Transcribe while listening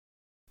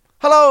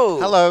Hello!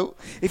 Hello.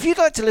 If you'd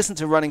like to listen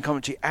to Running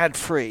Commentary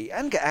ad-free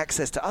and get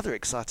access to other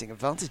exciting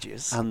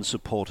advantages... And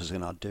support us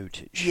in our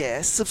dotage.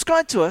 Yes,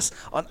 subscribe to us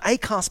on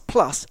Acast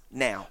Plus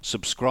now.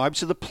 Subscribe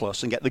to the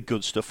Plus and get the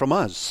good stuff from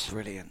us.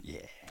 Brilliant.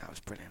 Yeah. That was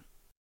brilliant.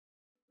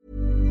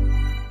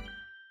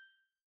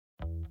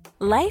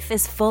 Life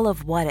is full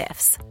of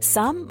what-ifs.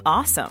 Some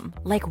awesome,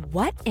 like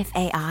what if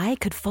AI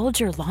could fold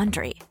your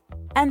laundry?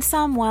 And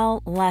some,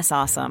 well, less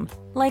awesome,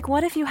 like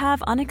what if you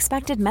have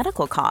unexpected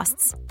medical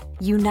costs?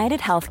 United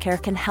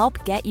Healthcare can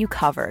help get you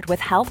covered with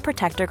Health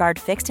Protector Guard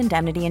fixed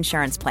indemnity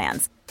insurance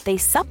plans. They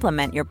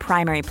supplement your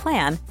primary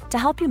plan to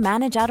help you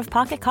manage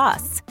out-of-pocket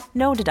costs.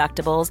 No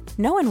deductibles,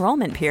 no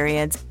enrollment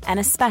periods, and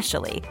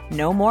especially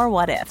no more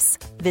what-ifs.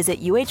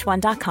 Visit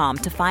uh1.com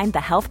to find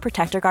the Health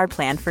Protector Guard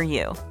plan for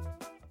you.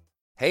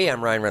 Hey,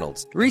 I'm Ryan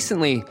Reynolds.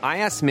 Recently, I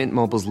asked Mint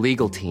Mobile's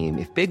legal team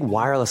if big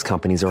wireless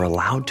companies are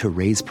allowed to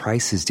raise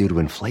prices due to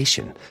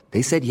inflation.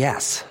 They said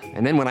yes.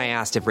 And then when I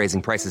asked if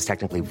raising prices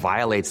technically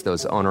violates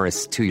those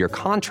onerous two-year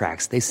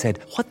contracts, they said,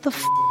 "What the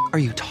f*** are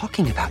you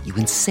talking about, you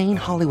insane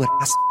Hollywood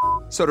ass?"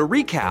 So to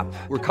recap,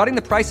 we're cutting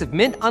the price of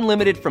Mint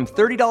Unlimited from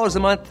 $30 a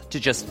month to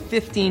just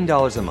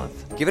 $15 a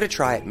month. Give it a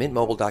try at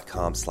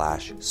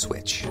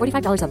mintmobile.com/switch.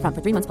 $45 up front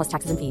for 3 months plus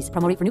taxes and fees.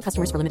 Promo rate for new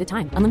customers for limited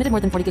time. Unlimited more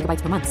than 40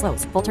 gigabytes per month.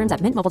 Slows full terms at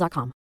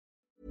mintmobile.com.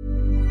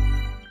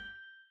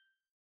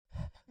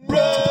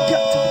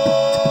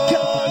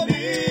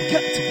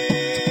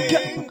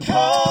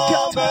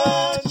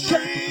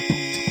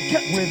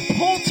 With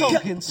Paul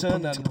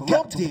Tomkinson and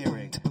Rob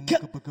Deering.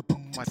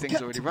 My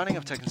thing's already running.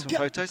 I've taken some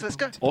photos. Let's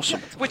go.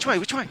 Awesome. Which way?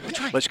 Which way?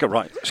 Let's go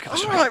right. Let's go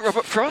this All way. right,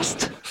 Robert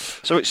Frost.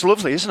 So it's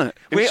lovely, isn't it?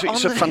 It's on a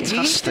the fantastic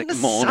Heath in the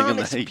morning sun. in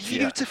the It's Heath.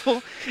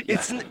 beautiful.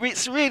 Yeah.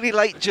 It's really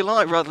late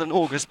July rather than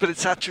August, but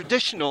it's our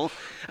traditional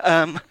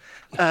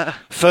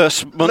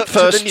First look to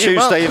the new Tuesday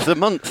month. of the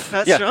month.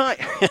 That's yeah. right.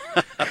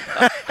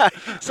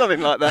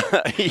 Something like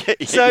that. Yeah.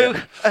 So,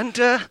 and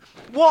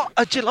what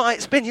a July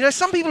it's been. You know,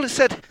 some people have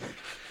said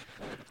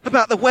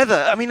about the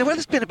weather. I mean, the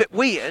weather's been a bit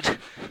weird,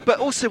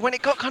 but also when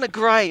it got kind of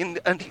grey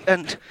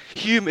and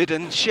humid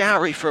and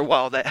showery for a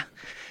while there,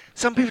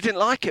 some people didn't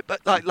like it,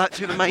 but like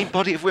through the main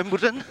body of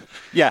Wimbledon.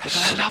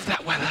 Yes. I love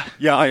that weather.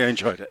 Yeah, I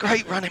enjoyed it.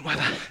 Great running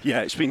weather.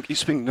 Yeah, it's been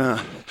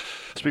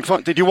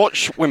fun. Did you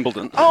watch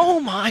Wimbledon? Oh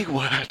my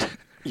word.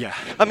 Yeah.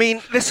 I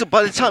mean,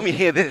 by the time you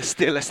hear this,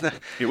 dear listener,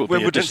 It will be a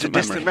Wimbledon's a distant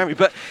distant memory.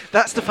 But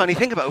that's the funny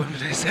thing about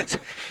Wimbledon, is that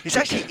it's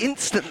actually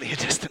instantly a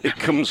distant memory.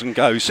 It comes and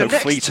goes so The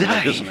next fleetingly,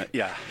 day. doesn't it?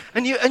 Yeah.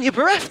 And you're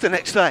bereft the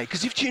next day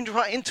because you've tuned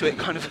right into it,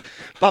 kind of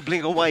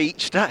bubbling away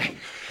each day.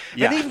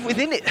 Yeah. And even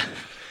within it,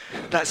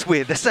 that's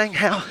weird. They're saying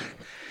how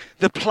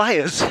the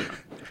players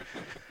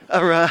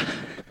are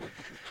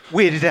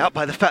weirded out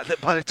by the fact that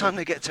by the time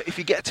they get to,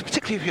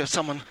 particularly if you're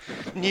someone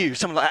new,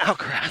 someone like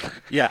Alcaraz,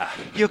 Yeah.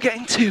 you're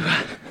getting to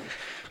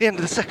the end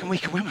of the second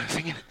week of Wimbledon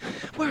thinking,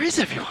 where is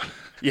everyone?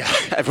 Yeah.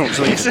 Everyone's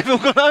Has leaving.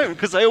 everyone gone home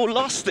because they all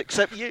lost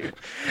except you?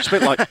 It's a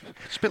bit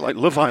like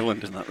Love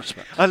Island in that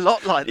respect. A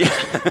lot like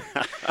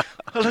that.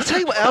 Well, I'll tell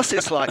you what else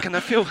it's like, and I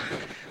feel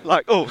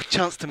like,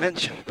 chance to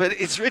mention, but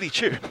it's really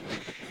true.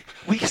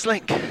 Weakest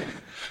link.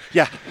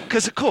 Yeah.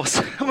 Because, of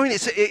course, I mean,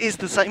 it is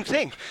the same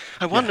thing.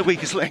 I won the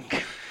weakest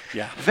link.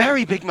 Yeah.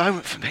 Very big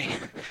moment for me.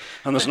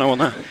 And there's no one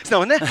there. There's no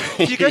one there.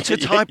 If you go to a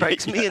tie break,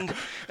 it's me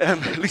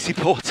and Lucy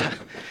Porter.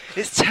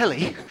 It's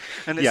telly,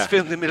 and it's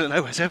filmed in the middle of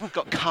nowhere, so everyone's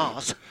got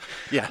cars.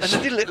 Yes. And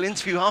I did a little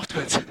interview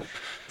afterwards.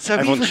 So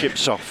Everyone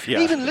chips off, yeah.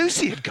 Even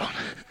Lucy had gone.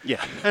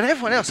 Yeah. And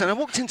everyone else. And I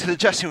walked into the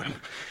dressing room.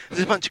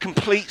 There's a bunch of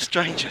complete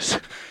strangers.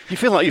 You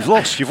feel like you've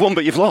lost. You've won,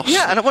 but you've lost.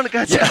 Yeah, and I want to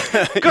go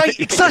to great,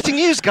 exciting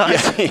news,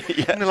 guys. Yeah,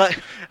 yeah. And they're like,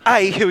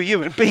 A, who are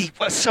you? And B,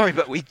 well, sorry,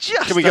 but we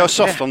just Can we go don't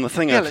soft care. on the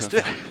thing? Yeah, out let's of- do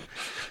it.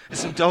 There's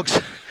some dogs.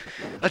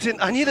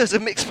 I knew there was a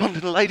mixed pond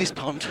and a ladies'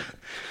 pond.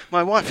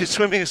 My wife is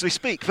swimming as we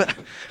speak, but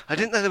I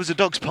didn't know there was a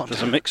dog's pond.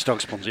 There's a mixed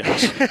dog's pond,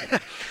 yes.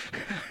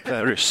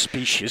 Various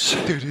species.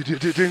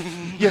 Do-do-do-do-do.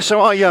 Yeah,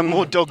 so I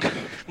More dog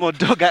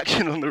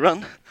action on the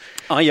run.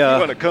 I You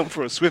want to come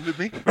for a swim with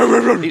me?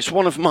 it's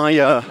one of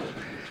my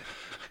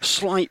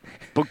slight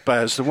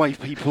bugbears, the way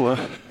people are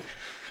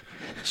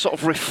sort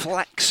of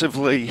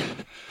reflexively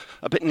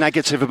a bit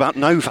negative about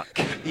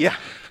Novak. Yeah.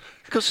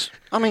 Because,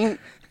 I mean,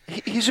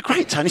 he's a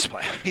great tennis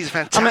player. He's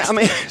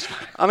fantastic.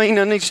 I mean,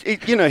 and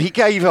he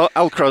gave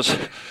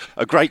Alcaraz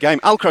a great game.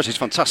 Alcaraz is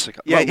fantastic.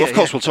 Yeah, Of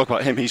course, we'll talk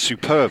about him. He's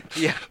superb.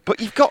 Yeah. But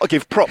you've got to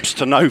give props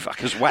to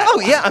Novak as well. Oh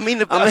yeah, I mean,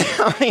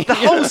 the you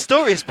whole know.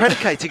 story is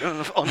predicating on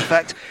the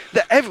fact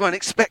that everyone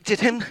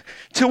expected him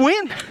to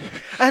win,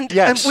 and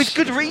with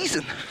good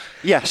reason.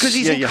 Yes, because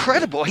he's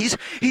incredible. He's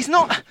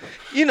not,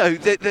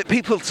 that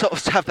people sort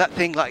of have that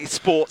thing like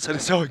sports and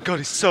it's, oh God,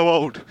 he's so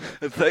old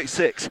at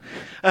 36.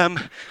 But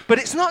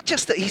it's not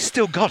just that he's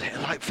still got it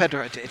like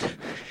Federer did.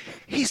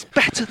 He's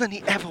better than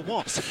he ever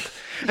was.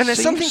 And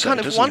there's something kind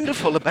of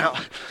wonderful about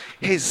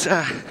his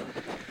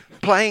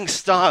playing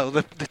style,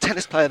 the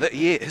tennis player that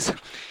he is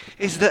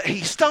that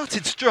he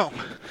started strong,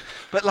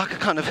 but like a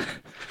kind of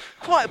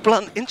quite a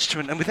blunt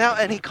instrument and without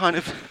any kind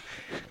of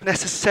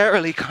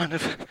necessarily kind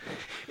of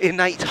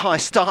innate high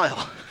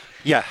style.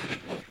 Yeah.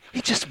 He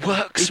He just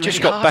works. He's just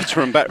really got hard.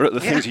 better and better at the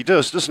things he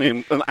does, doesn't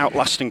he? And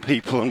outlasting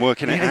people and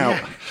working it out.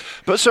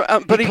 Yeah.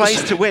 But he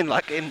plays to win,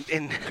 like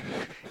in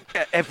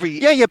every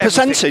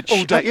percentage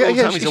all day, all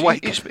the time he's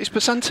awake. It's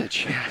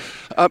percentage.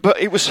 But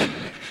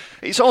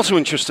it's also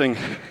interesting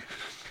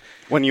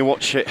when you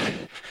watch it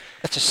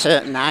at a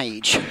certain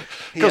age,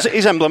 because it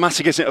is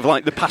emblematic, isn't it, of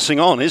like the passing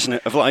on, isn't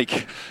it, of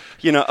like,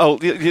 you know,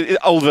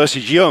 old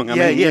versus young. I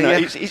mean, you know,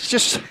 it's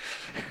just,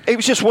 it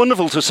was just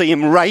wonderful to see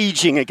him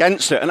raging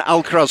against it and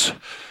Alcaraz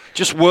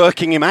just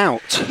working him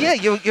out. Yeah,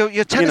 you're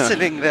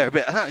Tennyssoning there a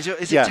bit.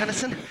 Is it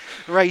Tennyson?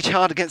 Rage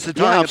hard against the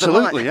dying of the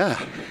absolutely, light.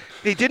 yeah.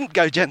 He didn't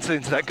go gentle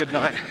into that good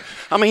night.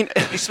 I mean,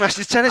 he smashed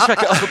his tennis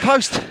racket off the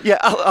post. Yeah,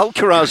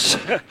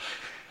 Alcaraz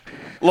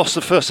lost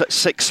the first set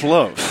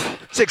 6-love.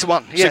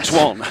 6-1, yes.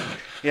 6-1.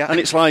 Yeah. And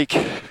it's like,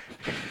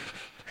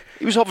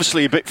 he was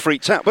obviously a bit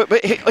freaked out,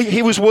 but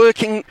he was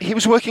working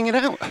it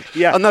out.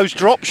 Yeah. And those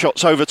drop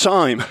shots over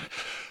time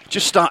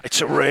just started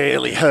to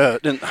really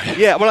hurt, didn't they?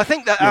 Yeah, well, I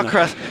think that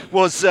Alcaraz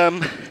was,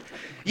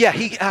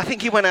 I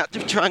think he went out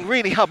trying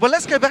really hard. Well,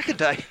 let's go back a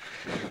day,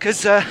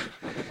 because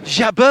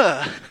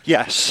Jabeur,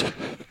 yes,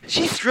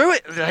 she threw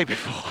it the day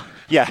before.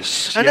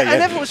 Yes. And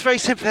everyone was very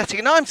sympathetic,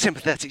 and I'm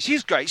sympathetic.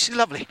 She's great, she's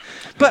lovely.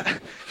 But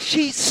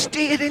she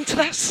steered into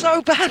that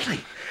so badly.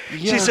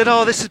 Yeah. She said,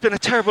 "Oh, this has been a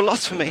terrible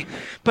loss for me."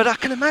 But I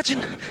can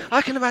imagine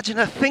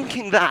her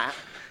thinking that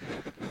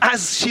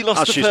as she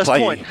lost the first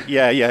point.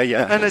 Yeah.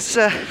 And it's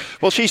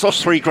well, she's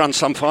lost 3 Grand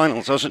Slam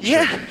finals, hasn't she?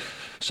 Yeah.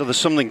 So there's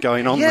something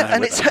going on there. Yeah,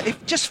 and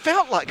it just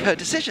felt like her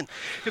decision.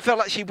 It felt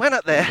like she went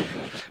up there,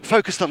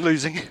 focused on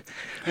losing,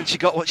 and she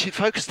got what she'd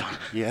focused on.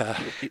 Yeah.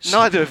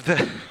 Neither of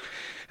the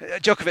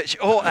Djokovic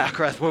or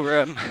Alcaraz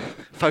were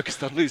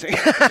focused on losing.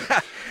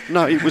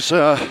 No, it was.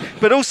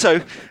 But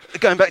also,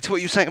 going back to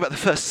what you were saying about the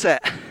first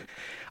set,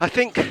 I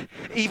think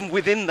even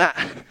within that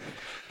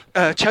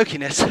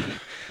chokiness,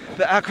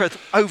 that Alcaraz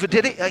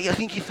overdid it. I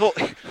think he thought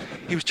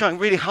he was trying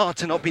really hard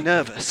to not be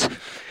nervous.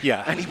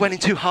 Yeah. And he went in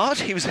too hard.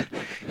 He was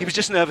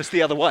just nervous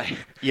the other way.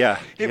 Yeah.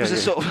 It was a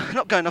sort of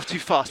not going off too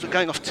fast, but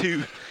going off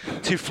too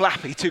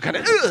flappy, too kind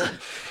of.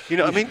 You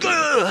know what I mean?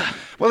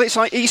 Well, it's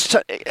like you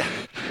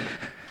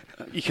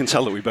can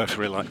tell that we both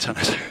really like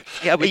tennis.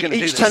 Yeah, we're going to do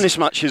this. Each tennis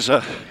match is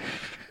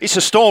it's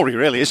a story,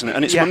 really, isn't it?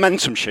 And it's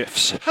momentum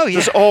shifts. Oh, yeah.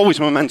 There's always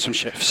momentum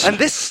shifts. And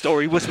this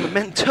story was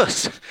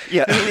momentous.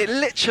 Yeah. I mean, it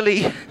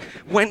literally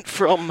went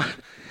from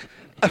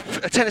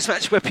a tennis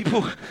match where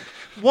people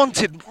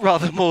wanted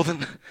rather more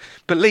than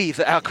believe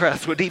that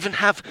Alcaraz would even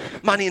have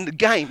money in the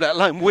game, let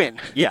alone win.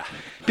 Yeah.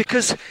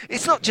 Because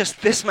it's not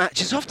just this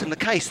match. It's often the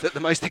case that the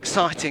most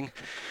exciting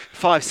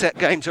 5-set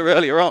games are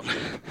earlier on.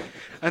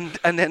 And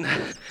then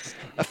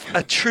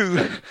a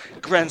true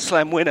Grand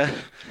Slam winner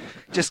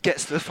just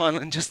gets to the final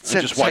and just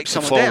takes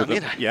someone down, you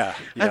know. Yeah.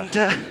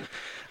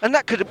 And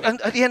that could have, and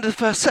at the end of the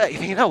first set, you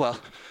think, oh well,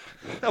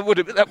 that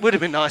would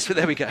have been nice, but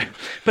there we go.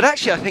 But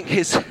actually, I think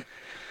his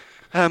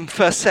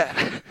first set,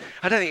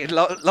 I don't think it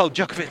lulled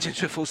Djokovic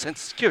into a full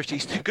sense of security.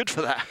 He's too good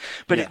for that.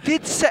 But it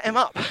did set him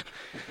up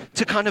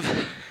to kind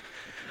of,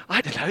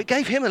 I don't know, it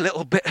gave him a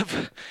little bit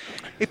of,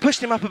 it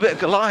pushed him up a bit of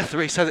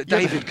Goliathery so that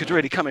David could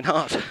really come in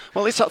hard.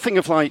 Well, it's that thing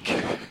of like,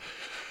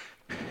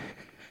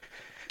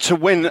 to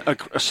win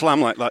a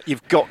slam like that,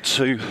 you've got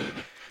to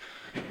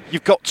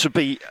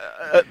be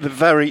at the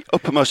very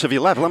uppermost of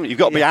your level, haven't you? You've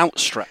got to be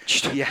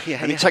outstretched.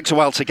 And it takes a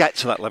while to get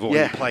to that level when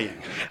you're playing.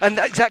 And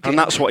exactly. And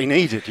that's what he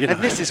needed, you know.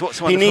 And this is what's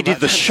he wonderful needed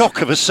the tennis.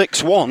 shock of a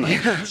 6-1.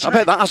 Yeah, I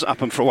bet that hasn't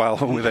happened for a while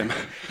with him.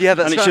 Yeah,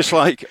 that's And it's right. just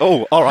like,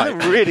 oh, all right. I'm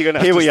really going to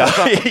have Here to we are.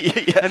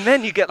 step up. And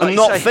then you get like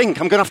I'm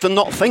going to have to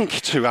not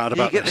think too hard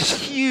about you get this.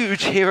 this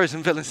huge heroes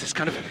and villains, this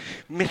kind of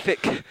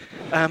mythic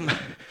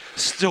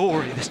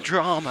story, this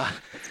drama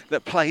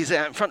that plays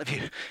out in front of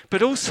you.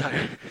 But also,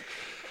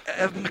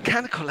 at a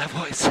mechanical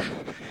level, it's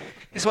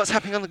what's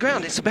happening on the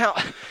ground. It's about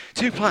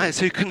 2 players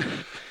who can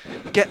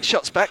get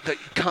shots back that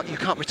you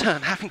can't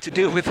return, having to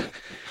deal with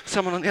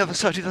someone on the other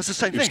side who does the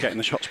same Who's thing. getting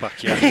the shots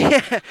back, yeah.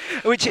 Yeah,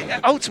 which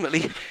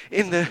ultimately,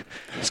 in the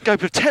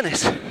scope of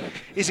tennis,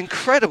 is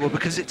incredible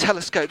because it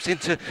telescopes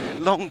into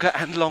longer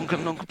and longer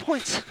and longer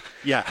points.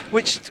 Yeah.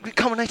 Which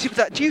culminated with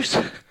that deuce.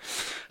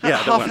 Yeah,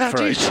 half that went that for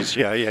deuce. ages.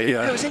 Yeah.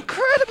 It was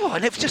incredible,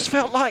 and it just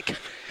felt like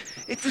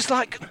it was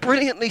like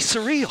brilliantly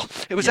surreal.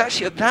 It was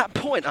actually at that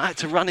point I had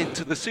to run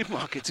into the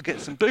supermarket to get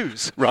some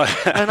booze. Right.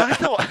 And I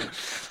thought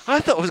I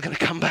was going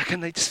to come back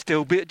and they'd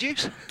still be at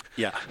deuce.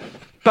 Yeah.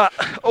 But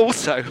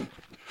also,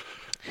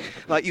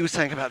 like you were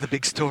saying about the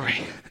big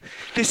story,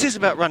 this is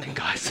about running,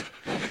 guys.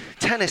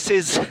 Tennis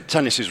is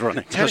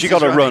running. Because you got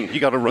to run. You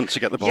got to run to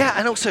get the ball. Yeah,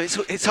 and also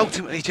it's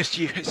ultimately just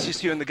you. It's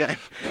just you in the game,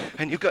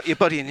 and you've got your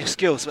body and your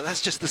skills. But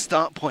that's just the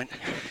start point.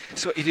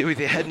 It's what you do with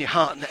your head and your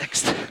heart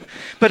next.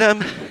 But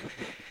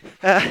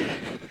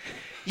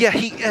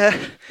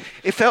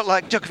it felt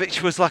like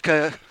Djokovic was like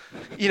a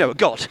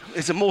god.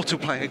 Is a mortal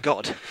playing a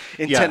god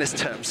in tennis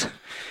terms.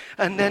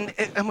 And then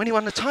when he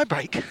won the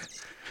tiebreak,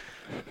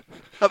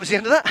 that was the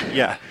end of that.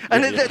 Yeah.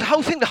 And the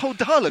whole thing, the whole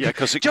dialogue. Yeah,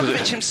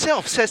 Djokovic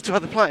himself says to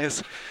other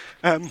players,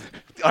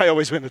 "I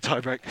always win the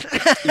tiebreak."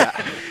 Yeah.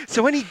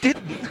 So when he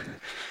didn't,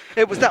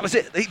 That was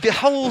it. The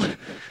whole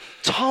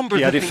timbre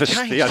of the thing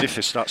changed. The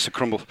edifice starts to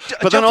crumble.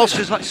 But then also,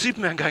 it was like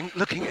Superman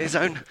looking at his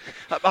own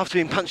after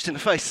being punched in the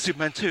face,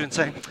 Superman 2, and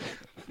saying,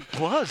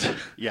 "Blood."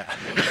 Yeah.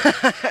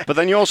 But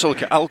then you also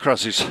look at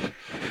Alcaraz's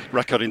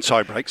record in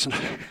tie breaks, and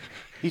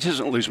he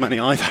doesn't lose many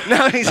either.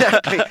 No,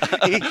 exactly.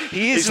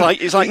 He is.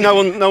 It's like no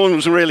one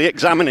was really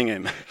examining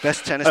him.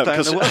 Best tennis player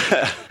in the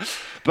world.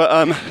 But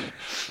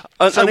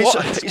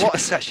what a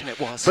session it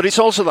was. But it's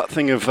also that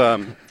thing of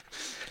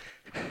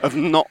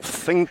not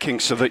thinking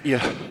so that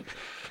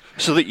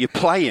you're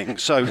playing.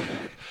 So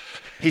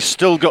he's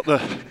still got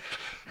the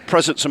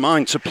presence of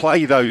mind to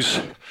play those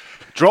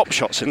drop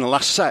shots in the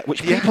last set,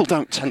 which people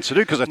don't tend to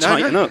do because they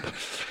tighten up.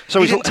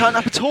 So he didn't tighten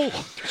up at all.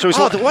 So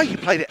the way he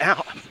played it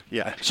out.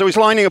 Yeah. So he's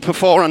lining up a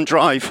forehand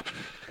drive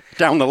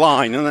down the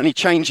line, and then he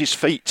changes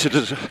feet to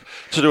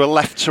do a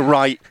left to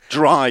right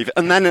drive,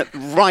 and then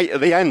right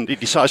at the end he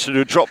decides to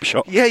do a drop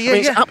shot.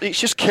 It's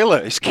just killer.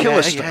 It's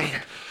killer stuff.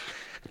 Yeah.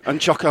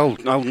 And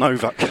old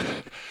Novak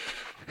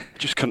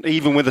just couldn't,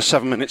 even with a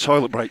 7-minute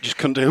toilet break, just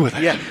couldn't deal with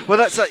it. Yeah, well,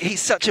 that's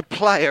he's such a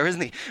player,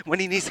 isn't he? When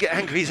he needs to get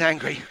angry, he's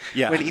angry.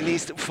 Yeah. When he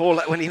needs to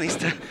when he needs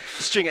to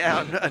string it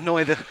out and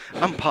annoy the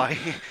umpire,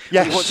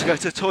 yes. He wants to go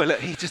to the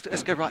toilet,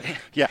 let's go right here.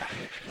 Yeah,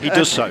 he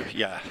does so,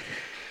 yeah.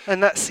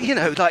 And that's,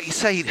 like you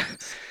say,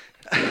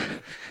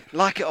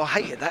 like it or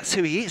hate it, that's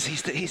who he is.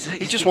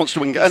 He just wants to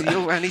win.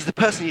 And he's the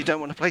person you don't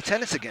want to play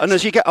tennis against. And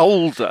as you get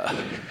older,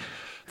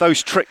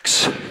 those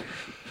tricks,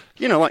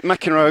 like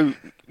McEnroe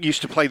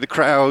used to play the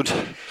crowd,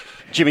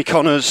 Jimmy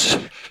Connors,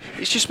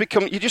 it's just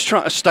become, you're just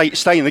trying to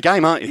stay in the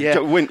game, aren't you? Yeah.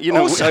 Win,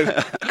 Also,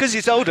 because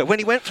he's older, when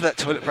he went for that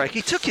toilet break,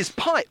 he took his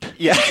pipe.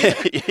 Yeah.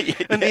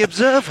 And the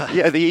Observer.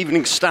 Yeah, the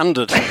Evening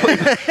Standard.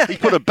 He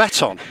put a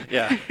bet on.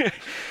 Yeah.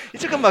 He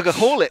took a mug of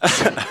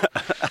Horlicks.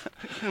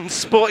 And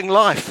Sporting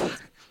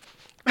Life.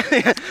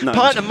 No,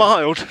 Pint of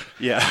mild.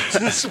 Yeah.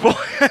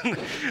 Sporting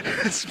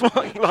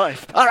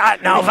Life. All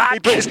right, Novak. He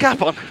put his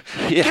cap on.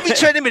 Yeah. Give me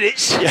 20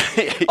 minutes.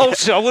 Yeah.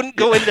 Also, I wouldn't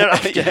go in there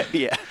after.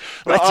 Yeah.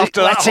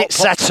 Let it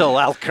settle,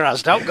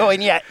 Alcaraz. Don't go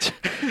in yet.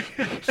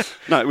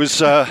 No, it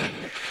was. I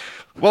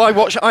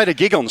had a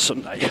gig on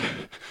Sunday.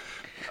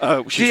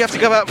 Do you have to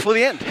go out before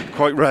the end?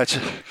 Quite rare.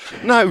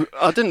 No,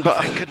 I didn't.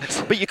 But thank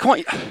goodness. But you're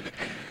quite.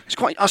 It's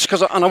quite.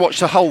 Because I watched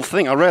the whole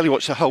thing. I rarely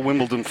watch the whole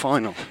Wimbledon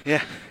final.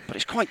 Yeah. But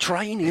it's quite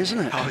draining, isn't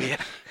it? Oh yeah.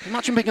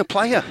 Imagine being a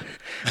player.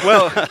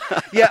 Well,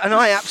 yeah, and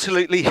I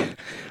absolutely,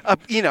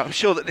 I'm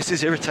sure that this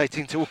is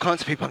irritating to all kinds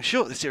of people. I'm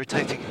sure this is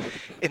irritating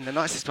in the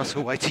nicest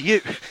possible way to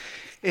you,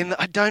 in that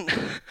I don't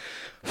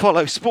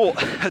follow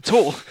sport at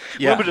all.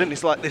 Yeah. Wimbledon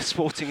is like this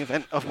sporting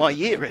event of my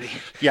year, really.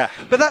 Yeah.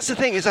 But that's the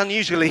thing, is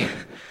unusually,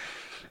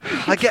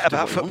 I get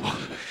about football.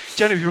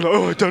 Generally people are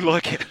like, oh, I don't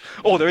like it,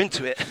 or they're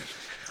into it.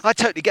 I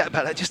totally get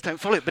about it, I just don't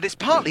follow it. But it's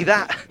partly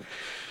that.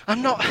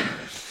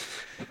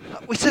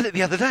 We said it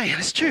the other day, and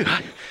it's true.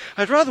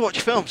 I'd rather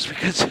watch films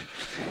because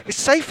it's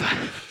safer.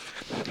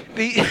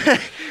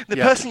 The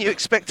person you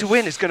expect to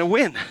win is going to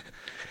win.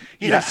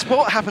 You know,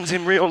 sport happens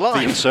in real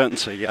life. The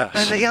uncertainty, yes.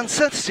 And the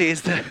uncertainty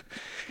is that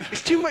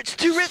it's too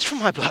rich for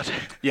my blood.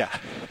 Yeah.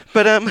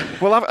 But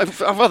well, I've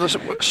had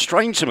a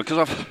strange summer because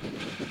I've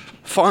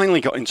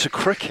finally got into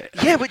cricket.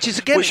 Yeah, which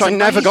I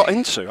never got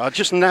into. I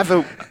just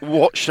never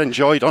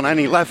enjoyed on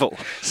any level.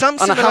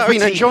 And I have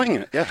been enjoying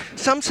it. Yeah.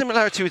 Some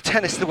similarity with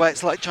tennis, the way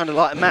it's like trying to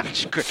light a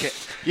match. Cricket.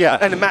 Yeah.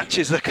 And a match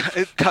is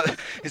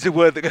a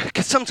word that,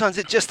 because sometimes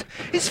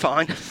it's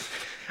fine,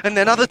 and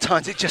then other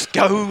times it just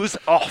goes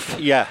off.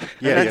 Yeah.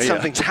 And then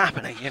something's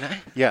happening.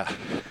 Yeah.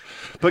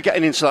 But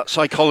getting into that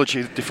psychology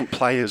of different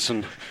players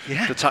and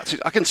the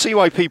tactics, I can see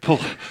why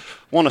people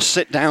want to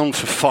sit down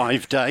for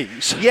 5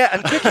 days. Yeah,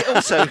 and cricket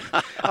also.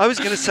 I was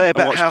going to say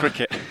about how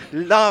cricket.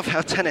 Love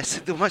how tennis.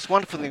 The most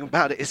wonderful thing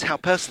about it is how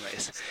personal it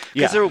is, because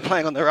Yeah. they're all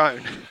playing on their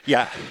own.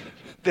 Yeah.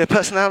 Their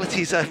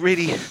personalities are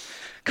really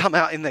come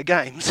out in their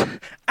games, and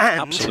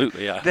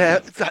Absolutely, yeah.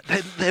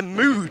 their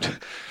mood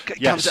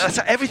comes out.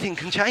 So everything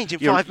can change in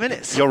 5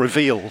 minutes. You're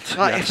revealed.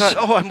 Like yes. if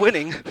I'm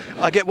winning,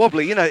 I get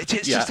wobbly.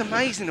 It's just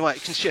amazing the way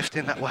it can shift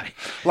in that way.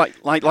 Like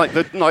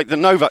the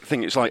Novak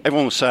thing. It's like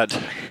everyone said.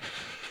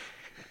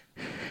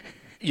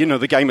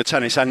 The game of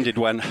tennis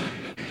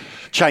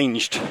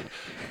changed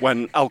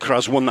when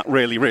Alcaraz won that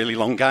really, really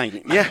long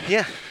game.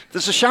 Yeah.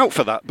 There's a shout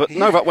for that, but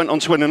Novak went on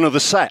to win another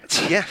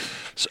set. Yeah.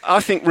 So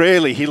I think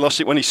really he lost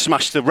it when he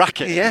smashed the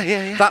racket.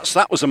 Yeah.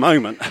 That was a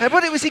moment.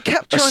 But it was, he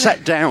kept trying. A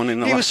set down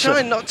in the He last was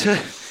trying not to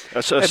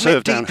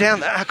admit deep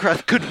down that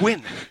Alcaraz could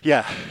win.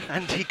 Yeah.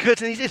 And he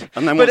could, and he did.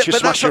 And then once you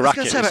smash your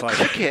racket, it's like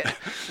cricket,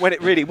 when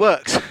it really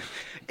works,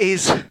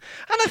 is, and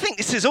I think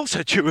this is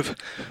also true of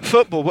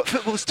football, but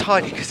football's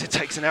tidy because it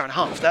takes an hour and a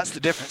half. That's the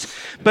difference.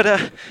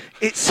 But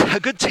it's a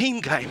good team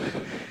game.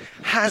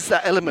 Has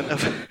that element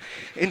of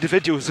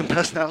individuals and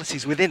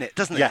personalities within it,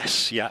 doesn't it?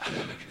 Yes, yeah.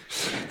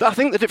 I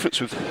think the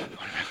difference with...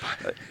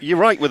 you're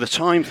right with the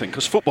time thing,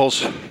 because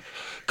football's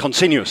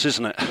continuous,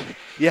 isn't it?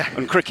 Yeah.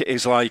 And cricket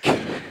is like,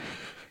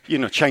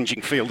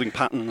 changing fielding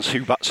patterns,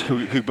 who bats,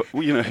 who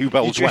bowls you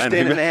drift when.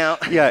 in and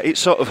out. Yeah, it's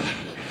sort of...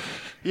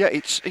 Yeah,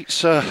 it's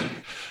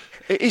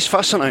It is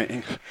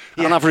fascinating,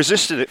 and I've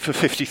resisted it for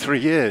 53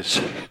 years.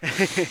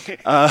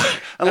 And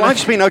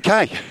life's been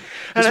okay.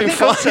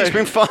 It's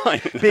been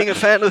fine. Being a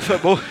fan of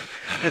football,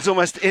 there's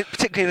almost,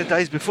 particularly in the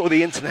days before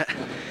the internet,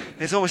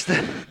 there's almost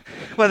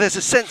there's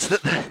a sense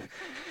that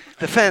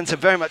the fans are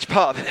very much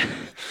part of it.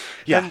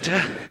 Yeah. And,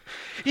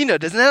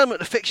 there's an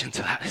element of fiction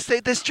to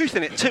that. There's truth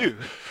in it too.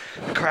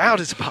 The crowd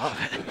is a part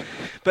of it.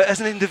 But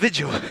as an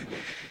individual,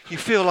 you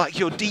feel like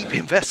your deep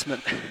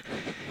investment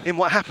in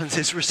what happens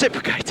is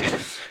reciprocated.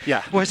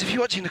 Yeah. Whereas if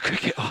you're watching the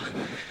cricket or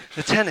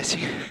the tennis,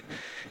 you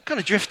kind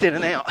of drift in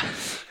and out.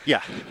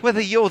 Yeah. Whether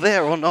you're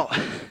there or not,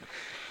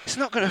 it's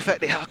not going to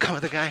affect the outcome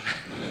of the game.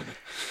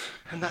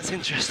 And that's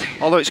interesting.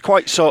 Although it's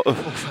quite sort of...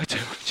 Or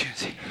photo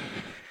opportunity.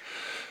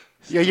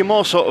 Yeah, you're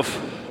more sort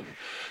of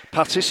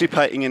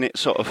participating in it,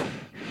 sort of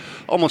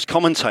almost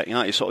commentating,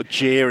 aren't you? Sort of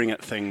jeering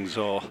at things,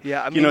 or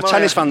yeah, I mean,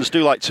 tennis fans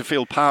do like to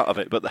feel part of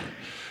it, but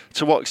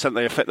to what extent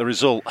they affect the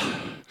result?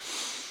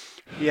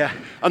 Yeah.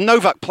 And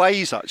Novak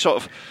plays that, sort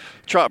of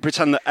try to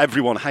pretend that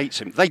everyone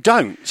hates him. They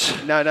don't.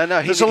 No.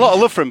 There's a lot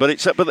of love for him, but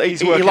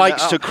he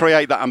likes to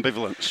create that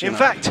ambivalence. In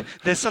fact,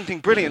 there's something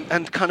brilliant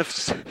and kind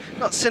of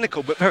not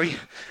cynical, but very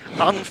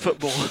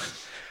un-football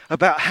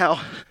about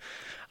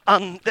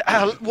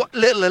what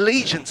little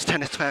allegiance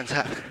tennis fans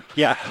have.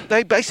 Yeah.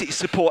 They basically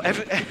support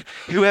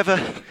whoever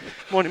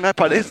Morning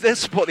Magpie. They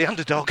support the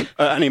underdog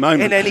at any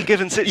moment in any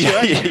given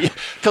situation.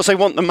 Because they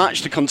want the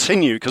match to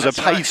continue because they're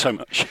paid so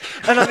much.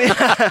 And on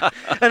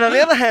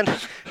the other hand,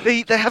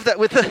 they have that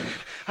with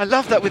I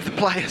love that with the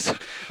players.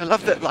 I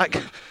love that,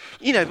 like,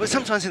 but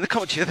sometimes in the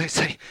commentary they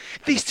say,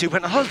 these two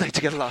went on holiday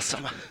together last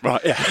summer.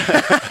 Right,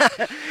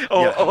 yeah.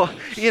 or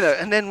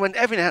and then when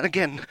every now and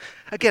again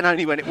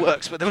only when it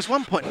works, but there was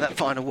one point in that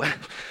final where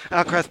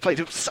Alcaraz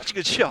played such a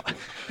good shot,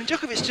 and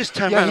Djokovic just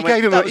turned around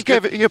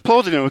and he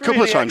applauded him a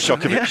couple of times,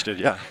 excellent, Djokovic did,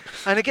 yeah.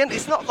 And again,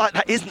 it's not like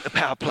that isn't a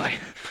power play,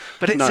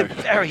 but it's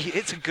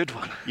it's a good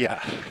one.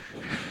 Yeah.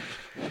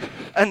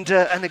 And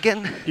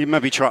again... You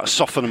maybe try to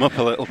soften him up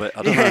a little bit,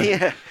 I don't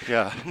know.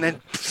 Yeah. And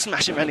then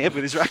smash him around the head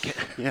with his racket.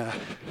 Yeah.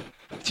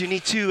 Do you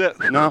need to...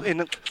 No.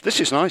 This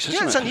is nice, isn't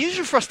it? Yeah, it's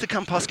unusual for us to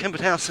come past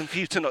Kempton House and for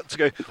you to not to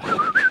go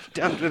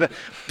down to the...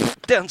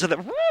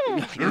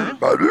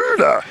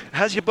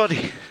 How's your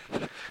body?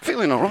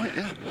 Feeling all right,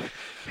 yeah.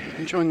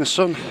 Enjoying the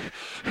sun.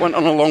 Went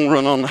on a long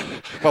run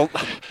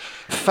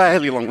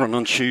fairly long run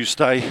on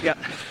Tuesday. Yeah.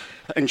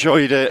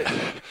 Enjoyed it.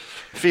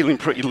 Feeling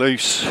pretty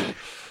loose.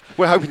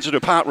 We're hoping to do a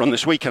park run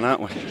this weekend,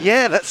 aren't we?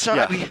 Yeah, that's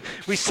right. Yeah.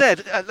 We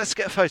said, let's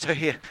get a photo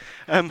here.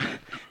 We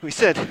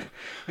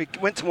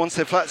went to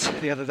Wanstead Flats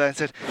the other day and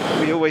said,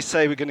 we always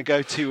say we're going to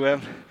go to, here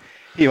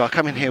you are,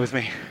 come in here with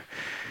me.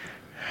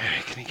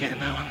 Can you get in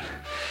that one?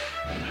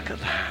 Look at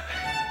that.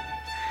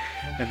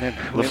 And then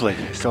lovely.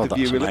 God, the that's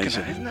view we're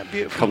amazing. looking at. Isn't that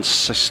beautiful?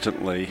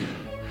 Consistently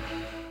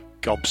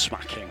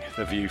gobsmacking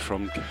the view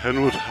from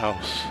Kenwood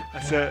House.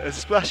 That's a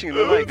splashing in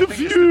the lake. The I think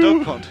view. it's the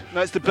dog pond.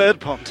 No, it's the bird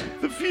pond.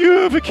 The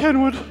view over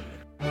Kenwood.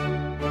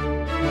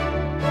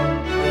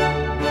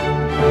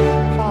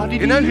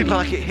 You know who'd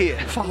like it here?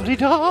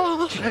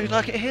 Fadi-da. Do you know who'd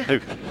like it here? Who?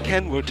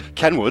 Kenwood.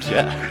 Kenwood,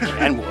 yeah.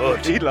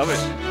 Kenwood. He'd love it.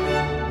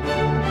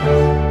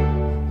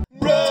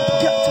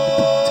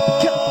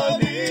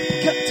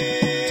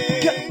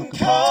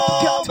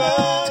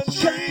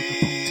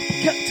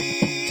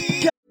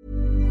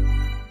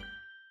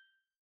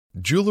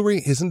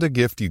 Jewelry isn't a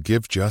gift you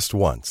give just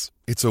once.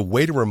 It's a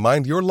way to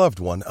remind your loved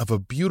one of a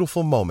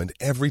beautiful moment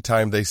every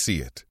time they see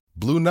it.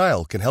 Blue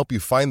Nile can help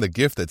you find the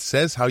gift that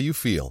says how you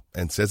feel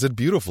and says it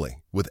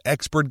beautifully, with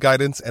expert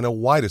guidance and a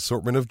wide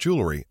assortment of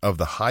jewelry of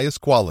the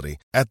highest quality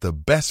at the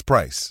best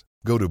price.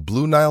 Go to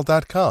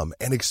BlueNile.com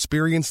and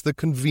experience the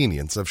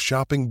convenience of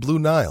shopping Blue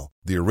Nile,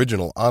 the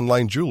original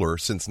online jeweler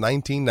since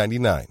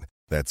 1999.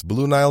 That's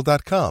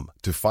BlueNile.com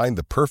to find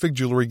the perfect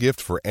jewelry gift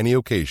for any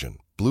occasion.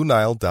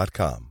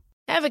 BlueNile.com.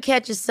 Ever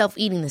catch yourself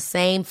eating the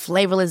same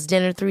flavorless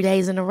dinner 3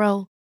 days in a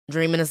row?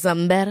 Dreaming of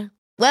something better?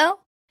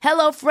 Well,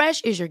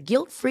 HelloFresh is your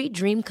guilt-free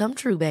dream come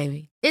true,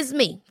 baby. It's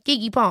me,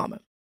 Keke Palmer.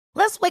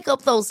 Let's wake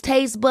up those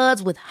taste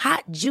buds with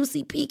hot,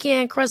 juicy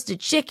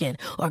pecan-crusted chicken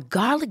or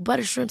garlic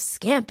butter shrimp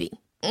scampi.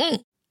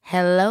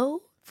 Hello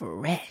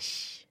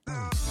Fresh.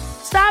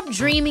 Stop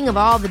dreaming of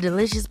all the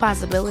delicious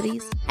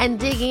possibilities and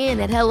dig in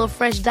at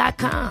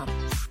HelloFresh.com.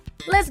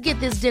 Let's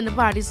get this dinner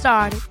party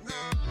started.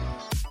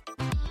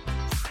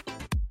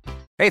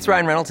 Hey, it's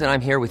Ryan Reynolds, and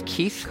I'm here with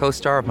Keith,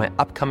 co-star of my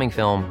upcoming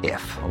film,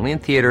 If, only in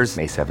theaters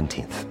May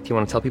 17th. Do you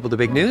want to tell people the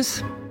big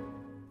news?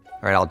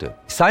 All right, I'll do it.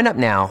 Sign up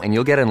now and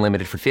you'll get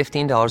unlimited for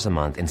 $15 a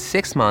month and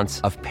 6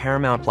 months of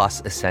Paramount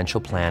Plus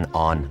Essential Plan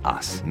on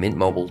us.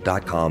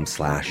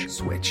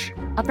 MintMobile.com/switch.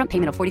 Upfront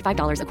payment of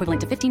 $45 equivalent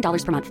to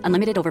 $15 per month.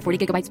 Unlimited over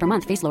 40 gigabytes per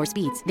month. Face lower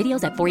speeds.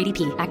 Videos at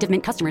 480p. Active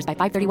Mint customers by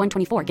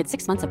 531.24 get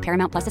 6 months of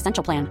Paramount Plus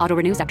Essential Plan. Auto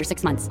renews after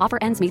 6 months. Offer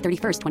ends May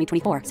 31st,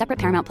 2024. Separate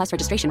Paramount Plus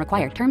registration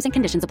required. Terms and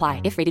conditions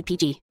apply if rated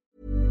PG.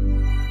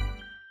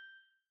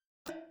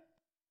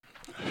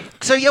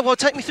 So,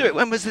 take me through it.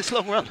 When was this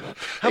long run?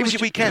 How was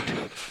your weekend?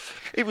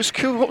 It was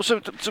cool. What was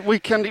the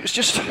weekend? It was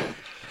just...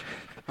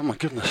 Oh, my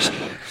goodness.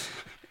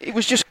 It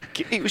was just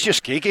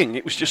gigging.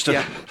 It was just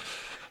a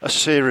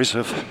series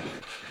of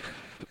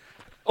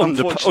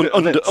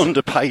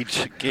underpaid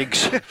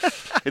gigs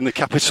in the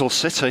capital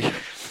city.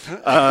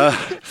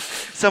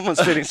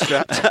 Someone's feeling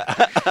strapped.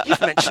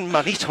 You've mentioned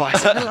money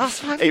twice in the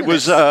last 5 minutes. It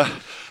was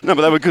no,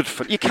 but they were good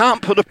fun. You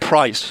can't put a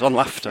price on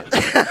laughter.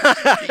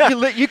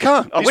 you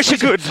can't. I wish you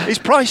could. It's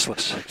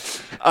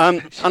priceless.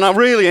 And I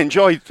really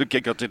enjoyed the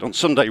gig I did on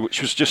Sunday,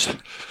 which was just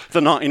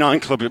the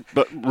 99 Club,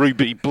 but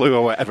Ruby Blue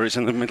or whatever. It's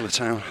in the middle of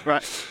town.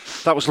 Right.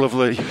 That was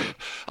lovely.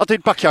 I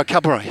did Backyard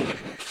Cabaret.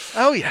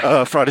 Oh,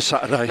 yeah. Friday,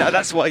 Saturday. No,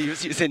 that's why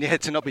it's in your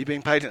head to not be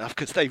being paid enough,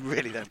 because they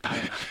really don't pay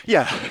enough.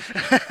 Yeah.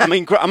 I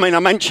mean, I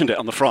mentioned it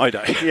on the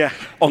Friday. Yeah.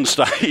 On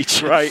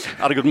stage. Right.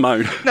 Had a good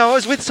moan. No, I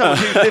was with someone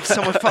who lives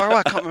somewhere far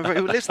away. I can't remember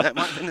who lives there. It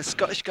might have been a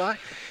Scottish guy.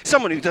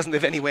 Someone who doesn't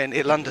live anywhere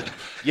near London.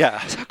 Yeah.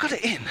 So I've got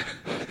it in.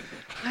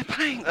 They're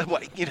paying,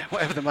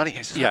 whatever the money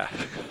is. Yeah.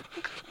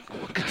 We're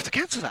going to have to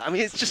cancel that. I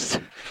mean, it's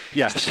just...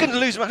 Yes. It's going to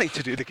lose money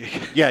to do the gig.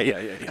 Yeah.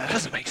 That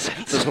doesn't make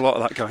sense. There's a lot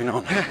of that going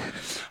on.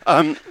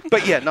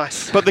 But yeah,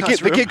 nice. But the nice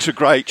gigs were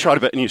great. Tried a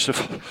bit of new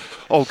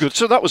stuff. All good.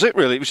 So that was it,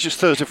 really. It was just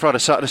Thursday, Friday,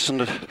 Saturday,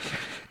 Sunday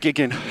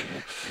gigging.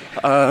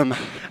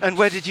 And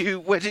when did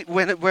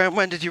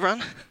you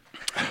run?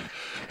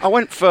 I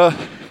went for...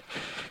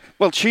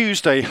 Well,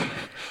 Tuesday,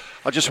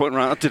 I just went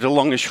around. I did a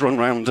longish run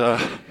round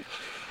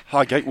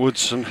Highgate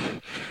Woods and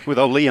with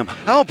old Liam.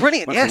 Oh,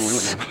 brilliant!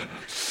 Yes.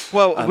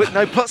 Well, with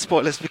no plot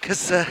spoilers,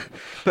 because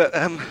but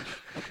can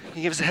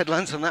you give us the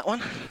headlines on that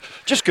one?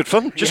 Just good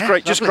fun. Just Yeah,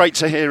 great. Just lovely. great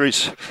to hear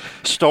his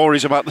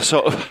stories about the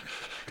sort of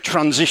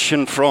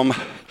transition from,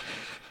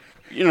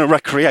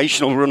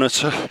 recreational runner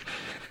to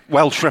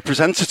Welsh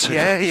representative.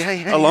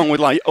 Yeah. Along with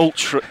like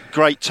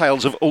great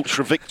tales of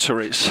ultra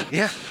victories.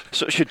 Yeah.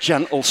 Such a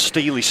gentle,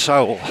 steely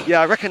soul.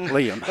 Yeah, I reckon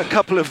Liam. a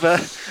couple of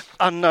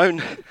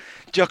unknown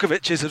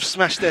Djokovic's have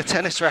smashed their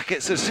tennis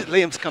rackets as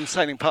Liam's come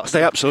sailing past.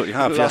 They them absolutely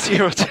have. the last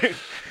year or two.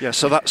 Yeah,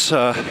 so that's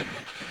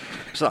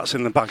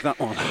in the bag. That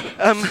one.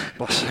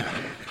 Bless him.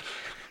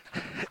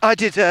 I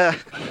did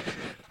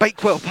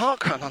Bakewell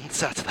Park run on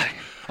Saturday.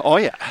 Oh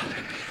yeah,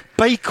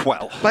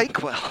 Bakewell.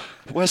 Bakewell.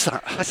 Where's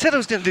that? I said I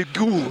was going to do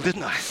Goole,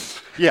 didn't I?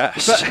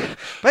 Yes. But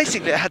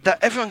basically, I had that.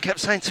 Everyone kept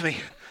saying to me,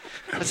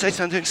 I'd say to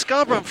them, I'm doing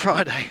Scarborough on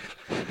Friday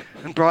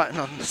and Brighton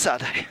on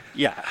Saturday.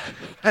 Yeah.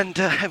 And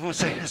everyone was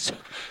saying, it's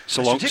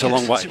a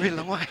long way. It's a really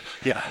long way.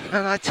 Yeah.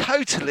 And I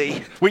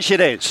totally... Which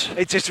it is.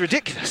 It's just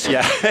ridiculous.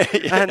 Yeah.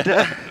 And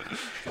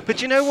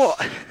but you know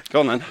what? Go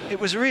on then. It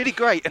was really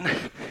great. And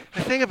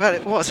the thing about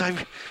it was I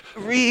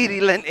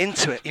really lent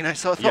into it,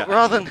 So I thought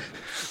rather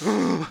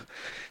than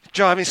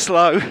driving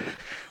slow,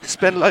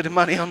 spend a load of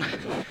money on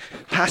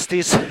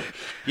pasties,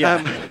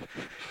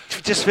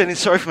 just feeling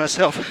sorry for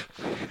myself,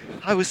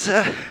 I was...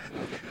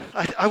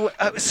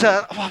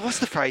 what's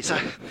the phrase?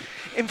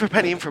 In for a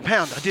penny, in for a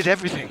pound. I did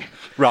everything.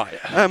 Right.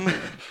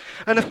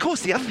 And of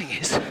course, the other thing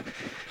is,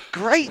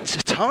 great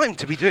time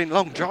to be doing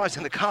long drives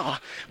in the car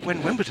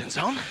when Wimbledon's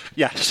on.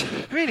 Yes.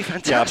 Really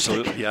fantastic. Yeah,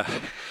 absolutely. Yeah.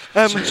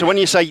 So when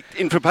you say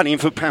in for a penny, in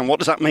for a pound, what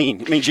does that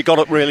mean? It means you got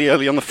up really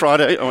early on the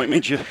Friday, or it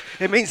means you...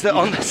 It means that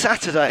on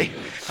Saturday,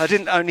 I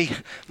didn't only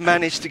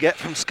manage to get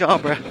from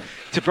Scarborough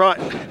to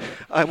Brighton,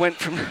 I went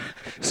from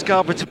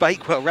Scarborough to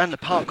Bakewell, ran the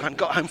park run,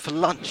 got home for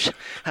lunch,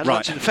 had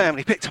lunch with the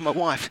family, picked up my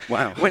wife.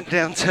 Wow. Went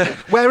down to...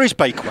 Where is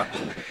Bakewell?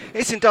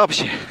 It's in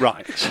Derbyshire.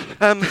 Right.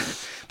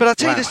 But I'll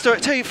tell you the story.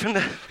 I'll tell you from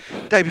the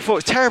day before.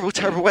 It was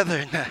terrible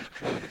weather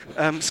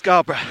in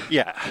Scarborough.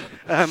 Yeah.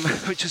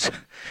 Which was...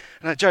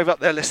 And I drove up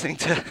there listening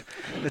to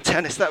the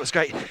tennis. That was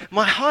great.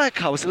 My hire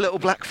car was a little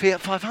black Fiat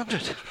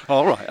 500.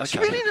 All right. Okay. It's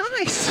really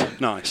nice.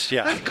 Nice.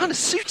 Yeah. That kind of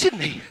suited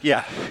me.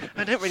 Yeah.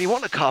 I don't really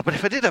want a car, but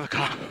if I did have a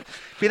car, it'd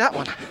be that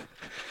one.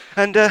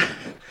 And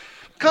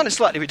kind of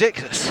slightly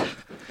ridiculous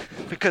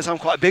because I'm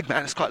quite a big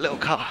man. It's quite a little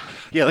car.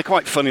 Yeah, they're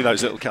quite funny,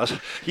 those little cars.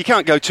 You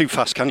can't go too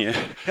fast, can you?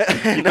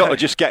 You've got to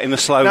just get in the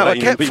slow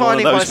lane and be one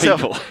of those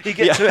people. You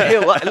get to a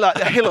hill, like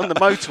a hill on the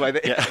motorway,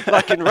 that,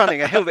 like in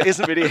running, a hill that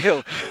isn't really a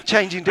hill,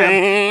 changing down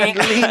and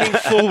leaning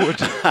forward.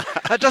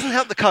 That doesn't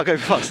help the car go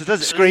faster,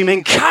 does it?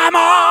 Screaming, come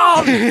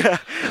on! Yeah.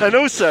 And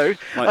also...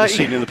 Like the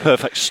scene in The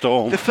Perfect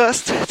Storm. The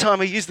first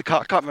time I used the car,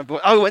 I can't remember.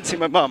 I went to see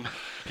my mum.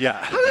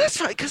 Yeah. Oh, that's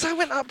right, because I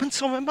went up and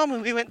saw my mum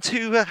and we went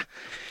to...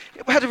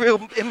 we had a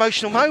real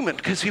emotional moment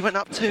because we went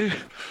up to...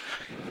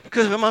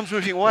 Because my mum's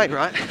moving away,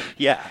 right?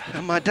 Yeah.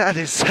 And my dad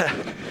is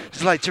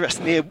laid to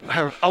rest near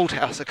her old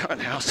house, her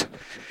current house.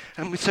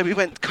 And so we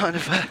went kind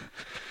of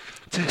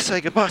to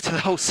say goodbye to the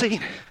whole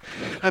scene.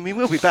 I mean,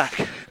 we'll be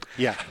back.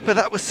 Yeah. But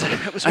that was really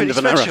End of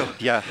an special. era.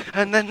 Yeah.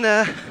 And then,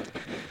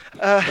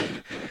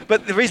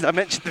 but the reason I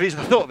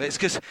thought of it is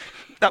because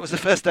that was the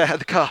first day I had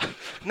the car.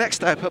 Next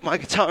day I put my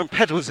guitar and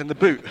pedals in the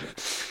boot.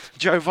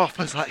 Drove off,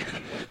 I was like,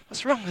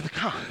 what's wrong with the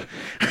car?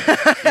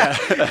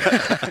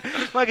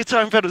 My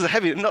guitar and pedals are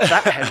heavy, not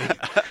that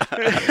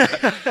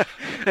heavy.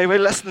 They weigh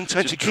less than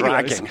 20 kilos.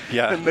 Dragging,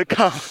 yeah. And the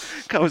car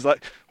was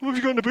like, what have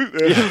you got in the boot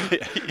there?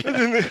 Yeah. And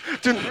then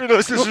didn't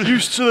realise this was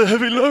used to the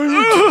heavy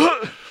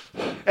load.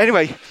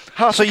 Anyway,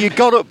 So you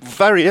got up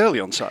very early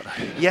on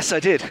Saturday? Yes, I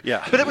did.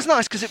 Yeah. But it was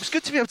nice because it was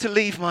good to be able to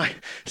leave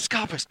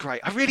Scarborough's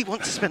great. I really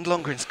want to spend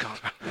longer in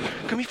Scarborough.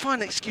 Can we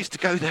find an excuse to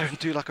go there and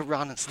do like a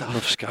run and stuff? I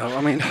love Scarborough.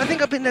 I mean, I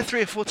think I've been there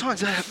 3 or 4 times.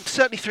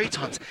 Certainly 3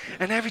 times.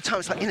 And every time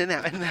it's like in and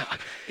out, in and out.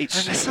 And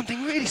there's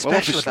something really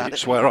special about it.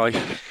 It's where I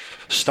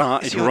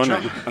started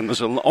running, and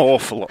there's an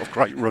awful lot of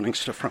great running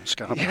stuff around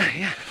Scarborough.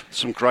 Yeah.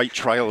 Some great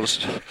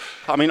trails.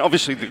 I mean,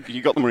 obviously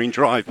you got the Marine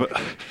Drive,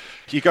 but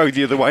you go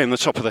the other way in the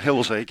top of the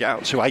hills there, you get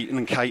out to Ayton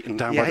and Caton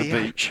down by the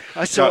beach.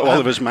 I saw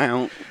Oliver's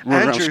Mount,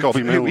 run around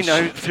Scobie Mills. Who we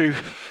know through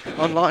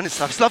online and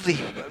stuff. It's lovely.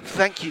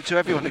 Thank you to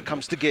everyone who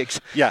comes to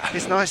gigs. Yeah.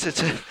 It's nicer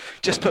to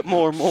just put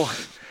more and more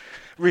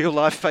real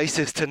life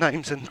faces to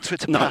names and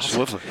Twitter pals. No,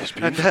 it's lovely. It's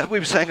beautiful. And we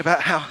were saying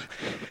about how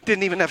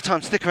didn't even have time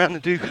to stick around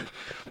and do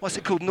what's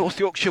it called, North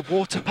Yorkshire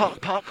Water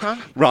Park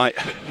Run. Right.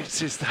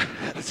 That's a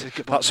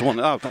good one. That's the one.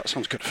 Oh, that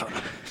sounds good fun.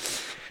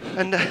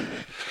 And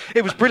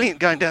it was brilliant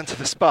going down to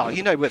the Spa.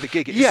 You know where the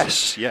gig is.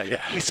 Yes, yeah.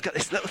 It's got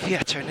this little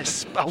theatre in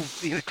this old,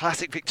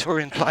 classic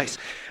Victorian place.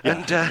 Yeah.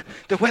 And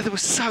the weather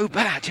was so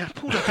bad. I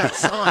pulled up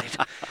outside.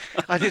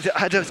 I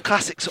had a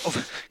classic sort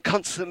of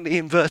constantly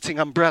inverting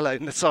umbrella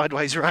in the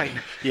sideways rain.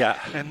 Yeah.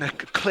 And the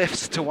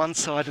cliffs to one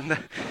side and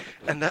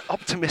the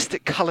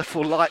optimistic,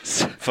 colourful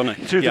lights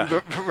through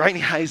the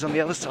rainy haze on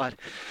the other side.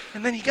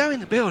 And then you go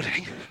in the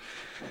building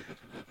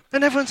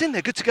and everyone's in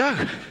there, good to go.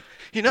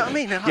 You know what I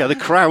mean? Like, the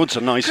crowds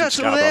are nice in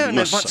Scarborough. And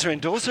then once they're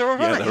indoors, they're all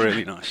right. Yeah, they're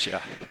really nice,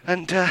 yeah.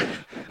 And a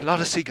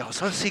lot of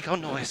seagulls, a lot of seagull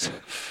noise.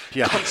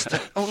 Yeah.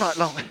 Constant, all night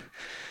long.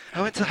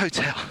 I went to the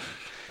hotel.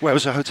 Where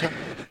was the hotel?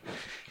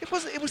 It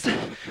was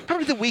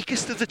probably the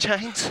weakest of the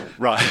chains.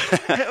 Right.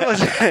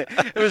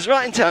 it was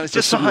right in town. It's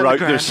just behind the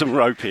ground. There's some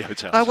ropey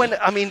hotels.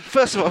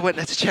 First of all, I went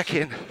there to check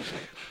in.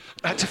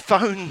 I had to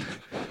phone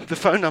the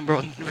phone number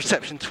on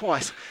reception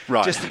twice,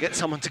 just to get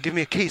someone to give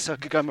me a key so I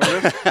could go in my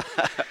room.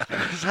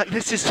 I was like,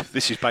 this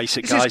is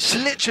basic, guys. This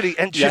is literally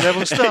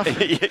entry-level stuff.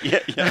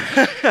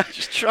 Yeah.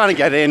 Just trying to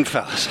get in,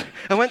 fellas.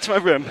 I went to my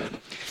room.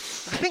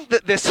 I think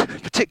that this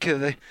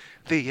particular,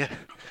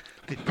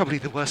 probably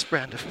the worst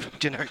brand of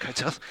generic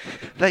hotels,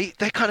 they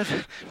kind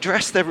of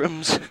dress their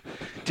rooms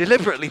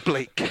deliberately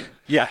bleak.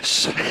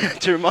 Yes.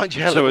 To remind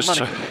you how little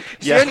money.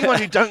 It's the only one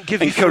who don't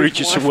give you encourage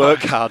you to work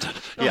hard.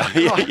 Yeah.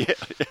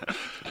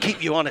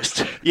 Keep you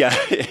honest. Yeah.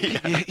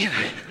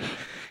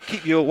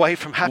 Keep you away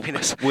from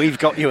happiness. We've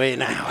got you here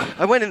now.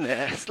 I went in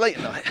there. It's late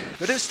at night,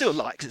 but it was still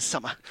light 'cause it's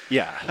summer.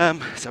 Yeah.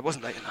 So it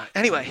wasn't late at night.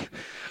 Anyway,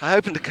 I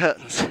opened the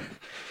curtains,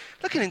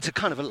 looking into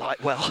kind of a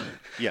light well.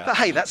 Yeah. But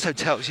hey, that's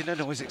hotels. You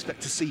don't always expect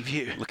to see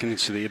view. Looking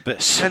into the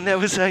abyss. And there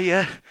was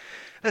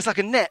there's like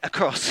a net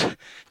across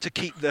to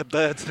keep the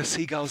birds, the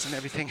seagulls and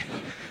everything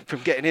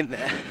from getting in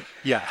there.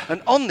 Yeah.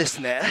 And on this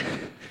net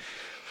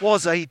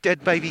was a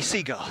dead baby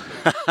seagull.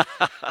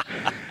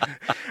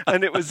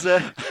 And it was,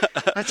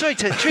 I'm sorry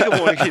to trigger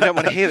warning if you don't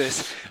want to hear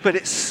this, but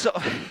it's sort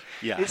of,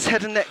 its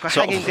head and neck were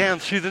hanging down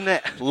through the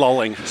net.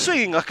 Lolling.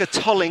 Swinging like a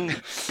tolling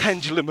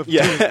pendulum of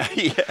doom.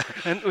 Yeah.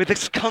 And with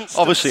this constant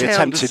obviously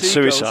sound attempted of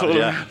seagulls all suicide,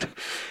 around.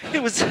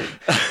 It was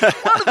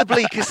one of the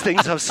bleakest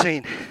things I've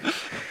seen.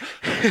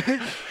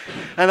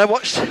 And I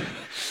watched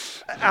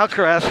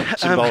Alcaraz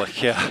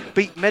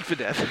beat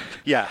Medvedev.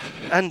 Yeah.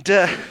 And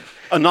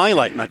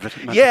annihilate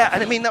Medvedev. Yeah,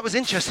 and I mean that was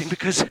interesting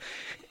because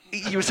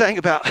you were saying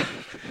about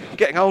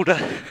getting older.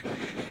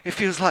 It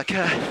feels like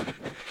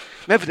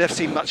Medvedev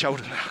seemed much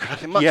older than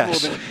Alcaraz. Much more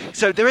than.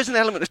 So there is an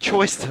element of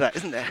choice to that,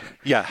 isn't there?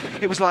 Yeah.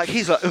 It was like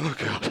he's like, oh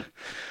God,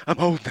 I'm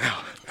old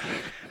now,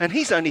 and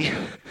he's about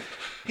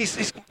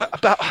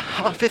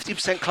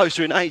 50%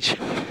 closer in age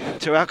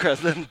to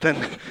Alcaraz than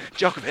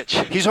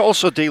Djokovic. He's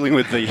also dealing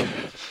with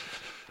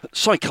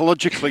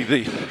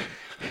psychologically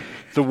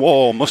the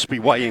war must be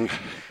weighing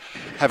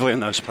heavily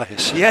on those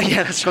players. Yeah,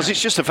 that's because it's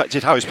just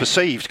affected how he's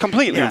perceived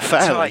completely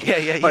unfairly. That's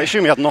right. Yeah. I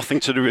assume he had nothing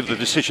to do with the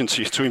decision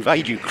to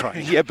invade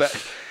Ukraine. Yeah, but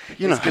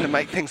it's going to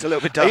make things a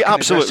little bit darker. He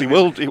absolutely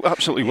will. He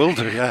absolutely will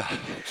do. Yeah.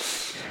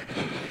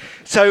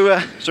 So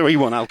he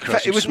won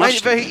Alcaraz. It was made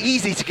it very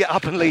easy to get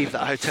up and leave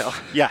that hotel.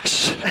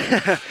 Yes.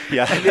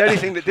 Yeah. And the only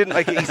thing that didn't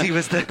make it easy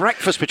was the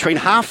breakfast between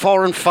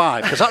 4:30 and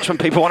 5, because that's when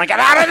people want to get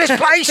out of this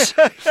place.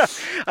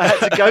 I had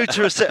to go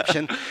to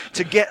reception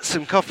to get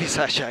some coffee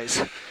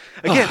sachets.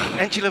 Again,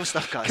 entry-level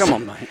stuff, guys. Come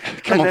on, mate.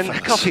 Come on, and then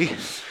the coffee.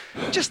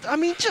 Just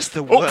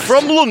the worst. Up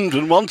from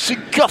London,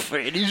 wanting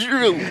coffee in his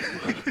room.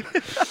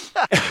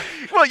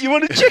 What, you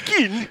want to check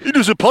in? He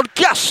does a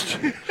podcast.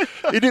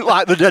 He didn't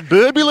like the dead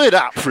bird we laid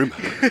out for him.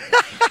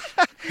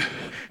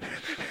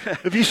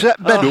 Have you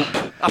set bed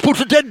up? I put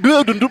a dead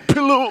bird under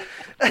pillow.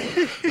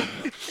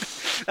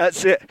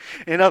 That's it.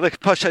 In other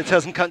posh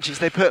hotels and countries,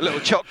 they put a little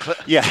chocolate.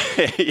 Yeah.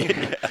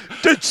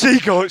 Dead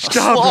seagull, it's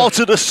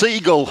slaughtered a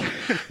seagull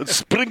and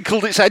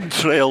sprinkled its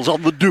entrails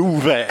on the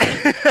duvet.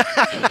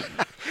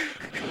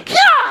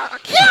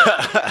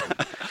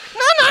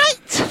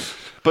 Night.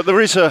 But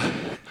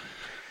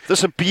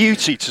there's a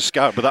beauty to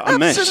Scarborough that I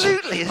miss.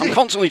 Absolutely. I'm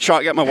constantly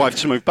trying to get my wife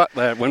to move back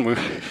there when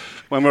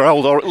we're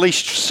old, or at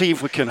least see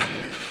if we can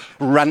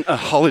rent a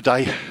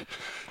holiday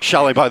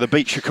chalet by the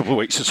beach a couple of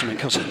weeks or something,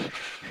 because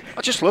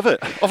I just love it.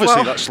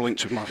 Obviously, that's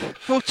linked with my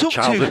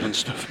childhood and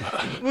stuff.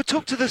 But We'll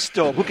talk to the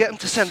store. We'll get them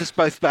to send us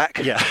both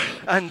back. Yeah.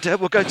 And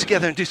we'll go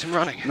together and do some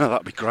running. No,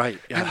 that'd be great.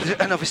 Yeah.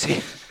 And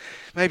obviously,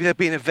 maybe there'll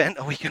be an event,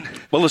 or we can.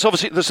 Well, there's a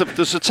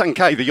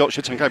 10k, the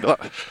Yorkshire 10k, but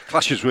that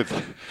clashes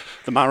with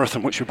the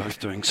marathon, which we're both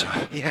doing. So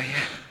Yeah.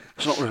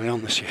 it's not really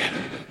on this year.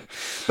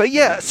 But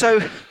yeah, so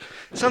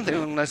something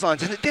along those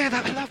lines. And yeah,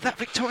 I love that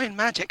Victorian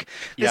magic.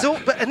 There's Yeah.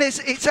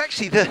 it's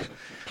actually the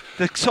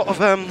sort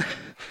of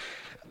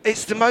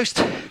it's the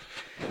most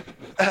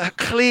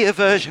clear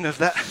version of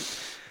that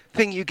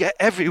thing you get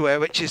everywhere,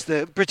 which is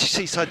the British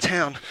seaside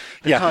town.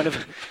 The kind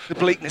of the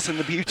bleakness and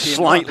the beauty.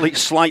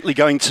 Slightly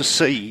going to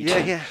seed.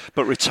 Yeah.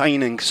 But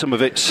retaining some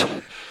of its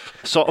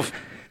sort of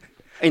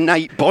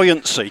innate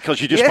buoyancy, because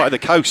you're just by the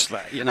coast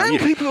there. You know, And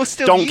people are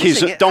still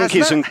using it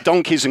as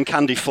donkeys and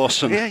candy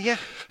floss and Yeah.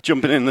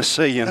 jumping in the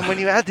sea. And when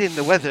you add in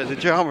the weather, the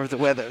drama of the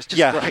weather, it's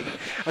just great.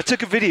 I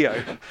took a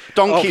video.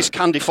 Donkeys,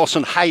 candy floss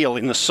and hail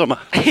in the summer.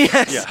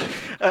 Yes.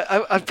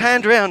 Yeah. I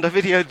panned around, I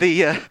videoed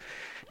the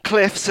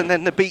cliffs and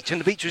then the beach, and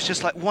the beach was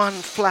just like one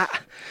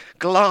flat,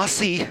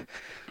 glassy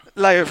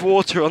layer of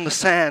water on the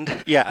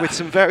sand with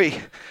some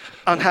very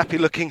unhappy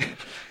looking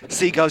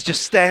seagulls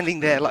just standing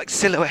there like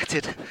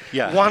silhouetted.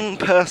 Yeah. One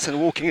person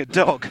walking a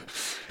dog.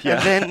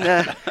 Yeah. And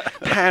then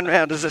pan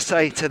round, as I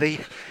say, to the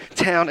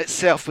town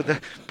itself with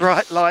the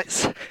bright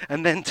lights,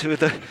 and then to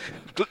the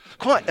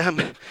quite,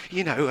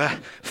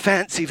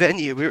 fancy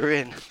venue we were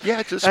in.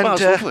 Yeah, it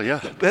smells lovely,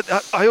 yeah. But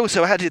I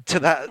also added to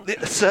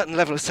that a certain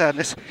level of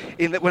sadness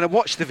in that when I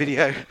watched the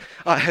video,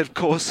 I had, of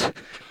course,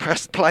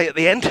 pressed play at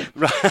the end.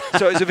 Right.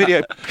 So it was a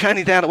video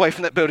panning down away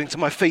from that building to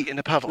my feet in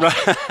a puddle.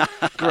 Right.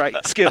 Great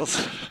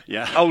skills.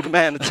 Yeah. Old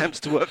man attempts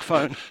to work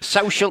phone.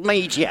 Social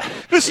media.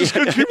 This is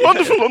going to be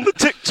wonderful on the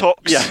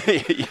TikToks.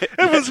 Yeah.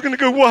 Everyone's going to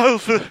go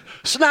wild for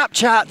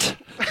Snapchat.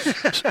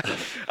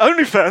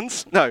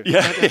 OnlyFans. No.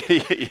 Yeah.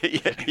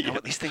 You know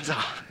what these things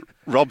are.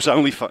 Rob's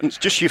OnlyFans,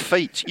 just your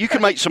feet. You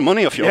can make some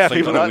money off your feet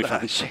people on like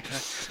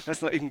OnlyFans.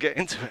 Let's not even get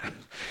into it.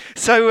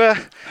 So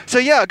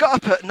I got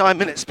up at 9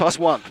 minutes past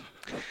 1.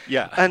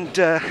 Yeah. And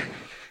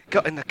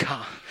got in the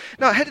car.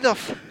 No, I headed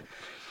off,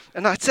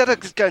 and I said I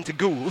was going to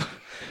Goole,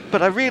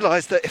 but I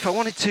realised that if I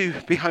wanted to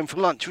be home for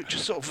lunch, which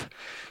was sort of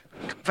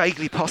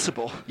vaguely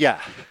possible,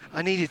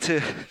 I needed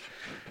to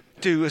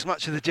do as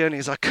much of the journey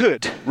as I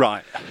could.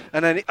 Right.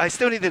 And then I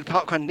still needed a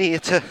parkrun near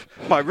to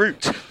my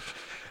route.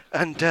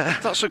 And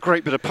that's a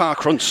great bit of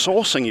parkrun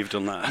sourcing you've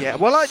done there. Yeah,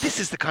 well, this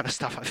is the kind of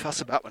stuff I fuss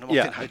about when I'm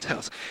in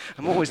hotels.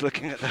 I'm always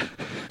looking at the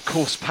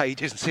course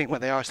pages and seeing where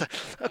they are. So,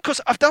 of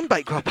course, I've done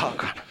Bakewell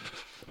Parkrun.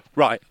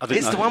 Right, I didn't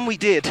It's know. the one we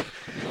did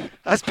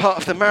as part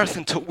of the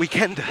Marathon Talk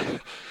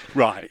Weekender.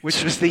 Right.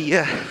 Which was the...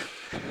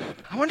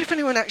 I wonder if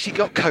anyone actually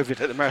got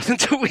COVID at the Marathon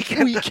Talk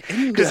Weekender.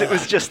 Because it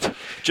was just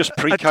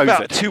pre-COVID.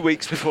 About 2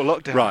 weeks before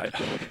lockdown. Right.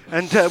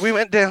 And we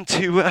went down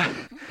to...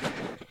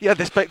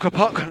 this Bakewell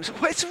Parkrun.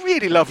 It's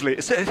really lovely.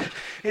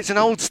 It's an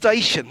old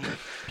station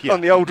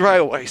on the old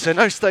railway, so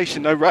no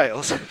station, no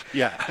rails.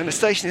 Yeah. And the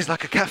station is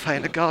like a cafe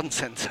and a garden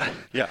centre.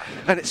 Yeah.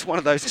 And it's one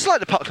of those. It's like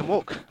the Parkland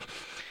Walk,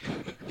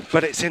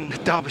 but it's in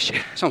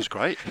Derbyshire. Sounds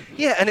great.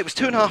 Yeah, and it was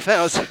 2.5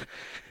 hours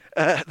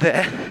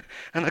there,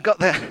 and I got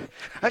there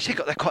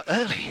quite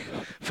early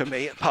for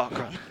me at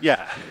Parkrun.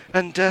 Yeah.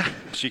 And so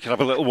you could have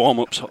a little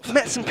warm-up sort of thing.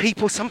 Met some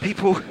people.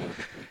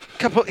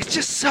 It's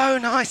just so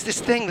nice,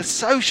 this thing, the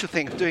social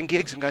thing of doing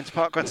gigs and going to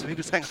parkruns, and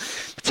people saying,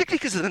 particularly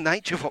because of the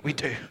nature of what we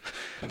do,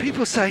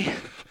 people say,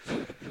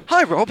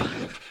 "Hi, Rob."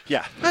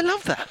 Yeah. I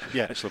love that.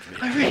 Yeah, it's lovely.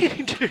 I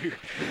really do.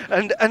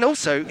 And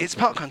also, it's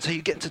parkrun, so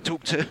you get to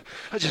talk to...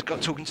 I just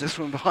got talking to this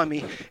woman behind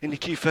me in the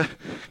queue for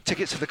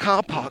tickets for the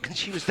car park, and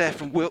she was there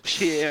from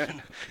Wiltshire,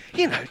 and,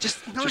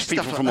 just nice Just stuff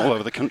people like from that. all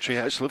over the country,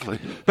 yeah, it's lovely.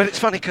 But it's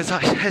funny because I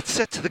had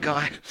said to the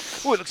guy,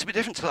 "Oh, it looks a bit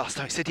different to last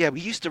time." He said, "Yeah, we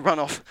used to run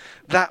off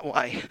that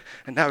way,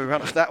 and now we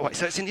run off that way.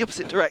 So it's in the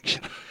opposite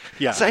direction.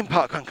 Yeah. Same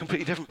parkrun,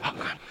 completely different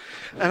parkrun."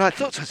 And I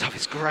thought to myself,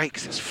 it's great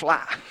because it's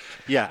flat.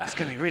 Yeah. It's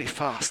going to be really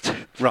fast.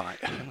 Right.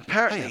 And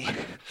apparently,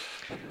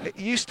 it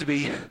used to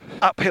be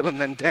uphill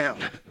and then down,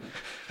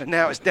 and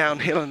now it's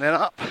downhill and then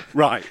up.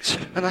 Right.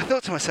 And I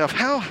thought to myself,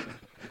 how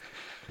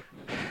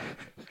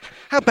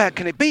bad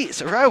can it be?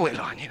 It's a railway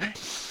line,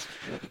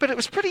 But it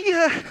was pretty...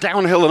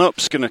 Downhill and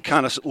up's going to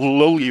kind of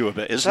lull you a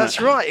bit, isn't it? That's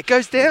right. It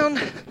goes down,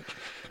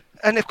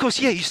 and of course,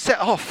 you set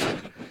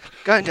off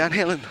going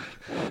downhill and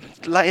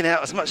laying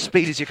out as much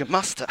speed as you can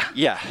muster.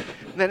 Yeah.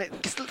 And then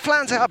it just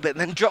flattens out a bit and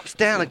then drops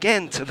down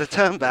again to the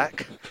turn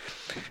back.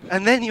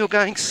 And then you're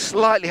going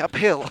slightly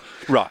uphill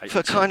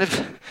for kind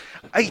of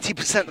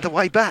 80% of the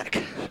way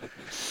back.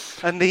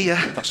 And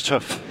that's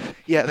tough.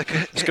 Yeah,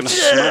 it's going to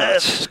smart.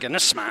 It's going to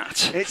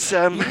smart. It's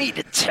you need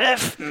a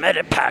tough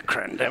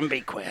parkrun, don't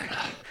be quick.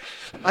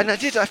 And I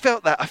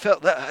felt that,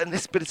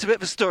 but it's a bit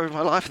of a story of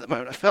my life at the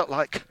moment. I felt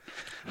like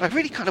I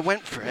really kind of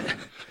went for it.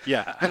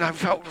 Yeah. And I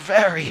felt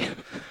very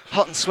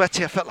hot and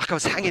sweaty. I felt like I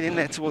was hanging in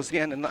there towards the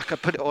end and like I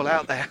put it all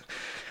out there.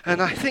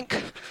 And I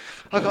think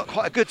I got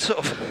quite a good sort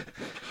of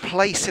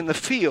place in the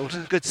field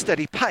and a good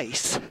steady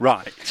pace.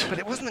 Right. But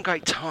it wasn't a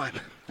great time.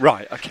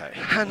 Right, okay.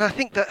 And I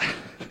think that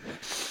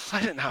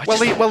I don't know.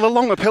 Well, the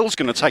long upill's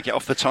going to take it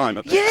off the time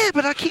a bit. Yeah,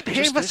 but I keep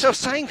hearing myself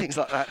saying things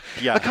like that.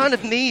 Yeah. I kind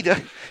of need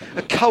a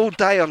cold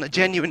day on a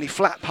genuinely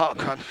flat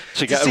park run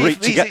to get a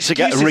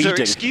reading.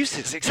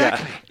 Excuses,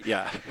 exactly.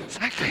 Yeah.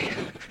 Exactly.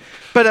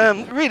 But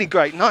really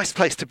great, nice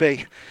place to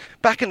be.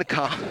 Back in the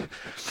car,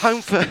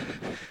 home for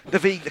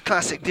the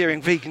classic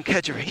Deering vegan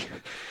kedgeree,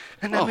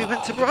 and then we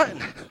went to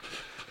Brighton.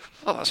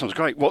 Oh, that sounds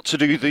great. What to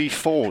do the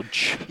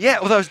Forge? Yeah,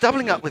 although I was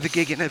doubling up with a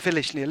gig in a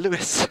village near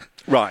Lewes.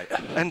 Right.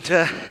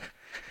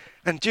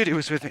 And Judy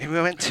was with me. We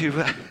went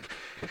to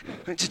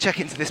check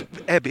into this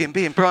Airbnb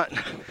in Brighton,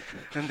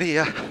 and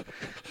the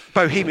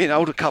bohemian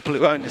older couple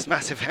who owned this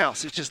massive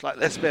house, it's just like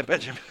their spare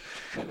bedroom.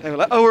 They were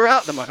like, "Oh, we're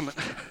out at the moment."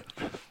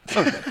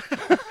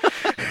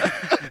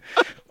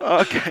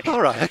 Okay.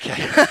 All right. Okay.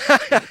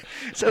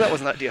 So that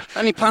wasn't ideal.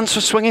 Any plans for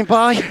swinging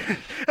by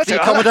That's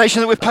the accommodation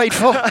that we've paid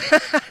for?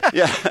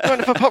 Yeah.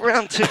 Mind if I pop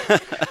round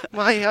to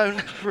my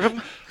own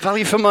room?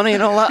 Value for money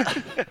and all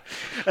that.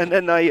 And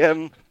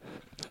then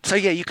so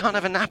yeah, you can't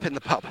have a nap in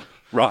the pub.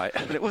 Right.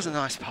 But it was a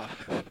nice pub.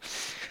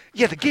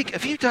 Yeah, the gig.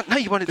 Have you done? No,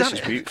 you wanted done it. This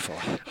is beautiful.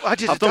 Well, I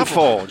did. I've done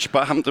Forge,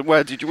 but I haven't.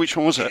 Where did you? Which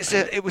one was it?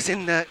 It was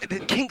in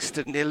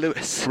Kingston near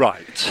Lewes.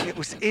 Right. It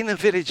was in a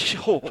village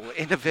hall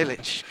in a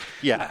village.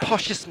 Yeah. The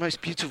poshest,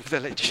 most beautiful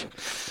village,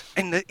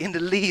 in the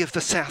lee of the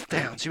South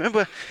Downs. You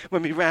remember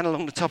when we ran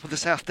along the top of the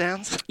South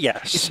Downs?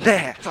 Yes. It's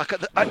there. It's like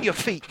at your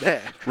feet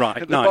there. Right.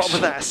 At the bottom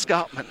of that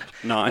escarpment.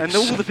 Nice. And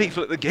all the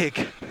people at the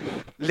gig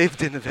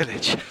lived in the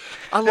village.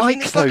 I like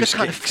it's those like a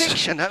kind of gigs.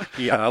 fiction.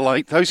 Yeah, I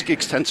like those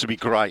gigs. Tend to be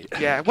great.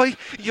 Yeah. Well,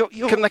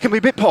 They can be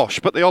a bit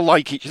posh, but they all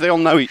like each. They all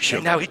know each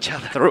other. They know each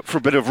other. They're up for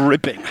a bit of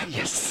ribbing.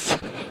 Yes.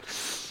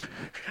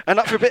 And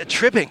up for a bit of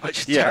tribbing, which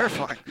is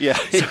terrifying. Yeah.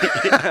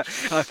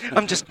 So,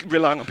 I'm just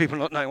relying on people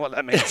not knowing what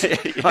that means. Yeah.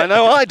 I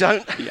know I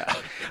don't. Yeah.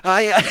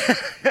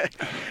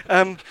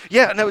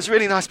 Yeah, and it was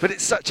really nice, but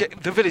it's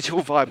the village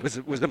hall vibe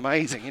was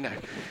amazing, you know.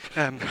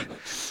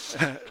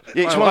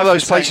 It's one of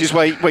those places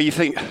where you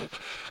think,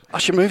 I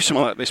should move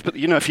somewhere like this, but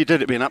you know, if you did,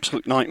 it'd be an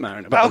absolute nightmare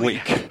in about a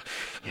week.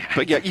 Yeah.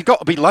 But yeah, you've got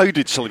to be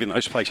loaded to live in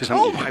those places,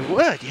 haven't you? Oh my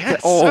word, yeah. They're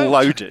all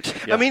loaded.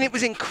 Yeah. I mean, it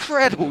was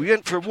incredible. We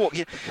went for a walk,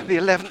 the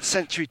 11th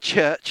century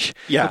church,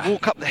 yeah. the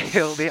walk up the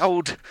hill, the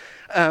old,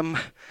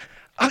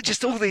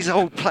 just all these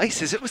old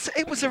places. It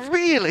was a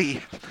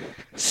really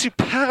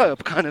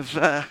superb kind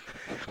of.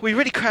 We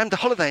really crammed the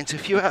holiday into a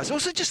few hours.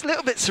 Also, just a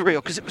little bit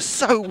surreal because it was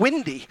so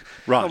windy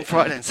on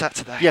Friday and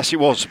Saturday. Yes, it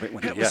was a bit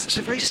windy. It was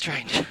very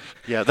strange.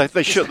 Yeah,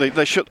 they shut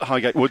the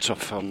Highgate Woods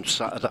off on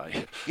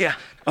Saturday. Yeah.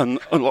 And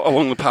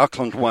along the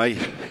Parkland Way,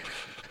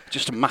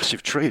 just a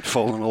massive tree had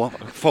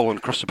fallen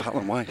across the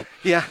Parkland Way.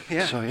 Yeah,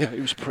 yeah. So yeah, it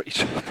was pretty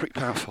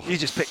powerful. You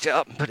just picked it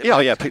up and put it. Yeah,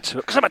 yeah, picked it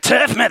up. Because I'm a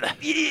turf mother.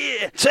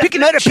 Yeah.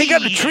 Picking out pick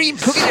up the tree and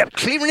picking it up,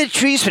 clearing the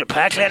trees for the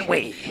Parkland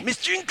Way.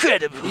 Mr.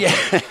 Incredible.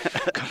 Yeah.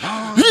 Come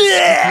on.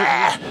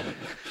 Yeah.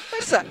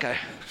 Where's that go?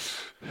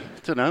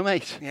 Don't know,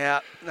 mate.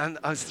 Yeah, and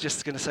I was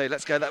just going to say,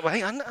 let's go that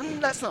way, and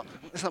let's not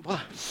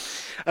bother.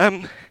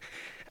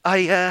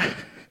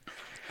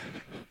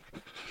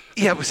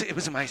 Yeah, it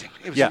was amazing.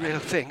 It was a real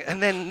thing.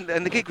 And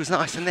the gig was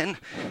nice. And then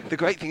the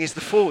great thing is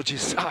the Forge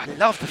is. Oh, I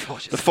love the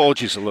Forge. The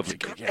Forge is a lovely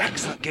gig. Yeah.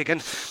 Excellent gig,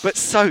 but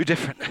so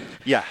different.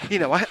 Yeah. You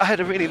know, I had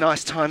a really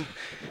nice time,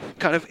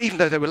 kind of, even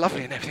though they were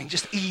lovely and everything,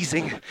 just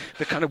easing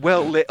the kind of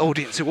well-lit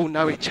audience who all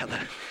know each other.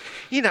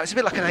 You know, it's a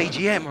bit like an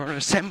AGM or an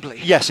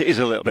assembly. Yes, it is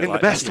a little bit in like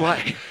the best that,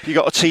 way. You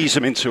got to tease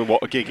them into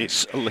what a gig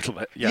is a little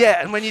bit. Yeah.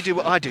 Yeah, and when you do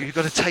what I do, you've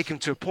got to take them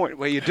to a point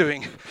where you're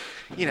doing,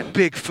 you know,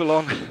 big,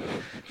 full-on,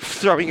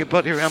 throwing your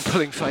body around,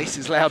 pulling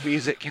faces, loud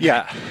music. You know?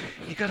 Yeah.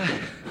 You got to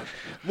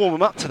warm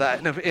them up to that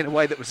in a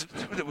way that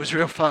was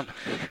real fun.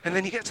 And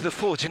then you get to the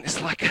Forge, and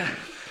it's like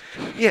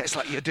it's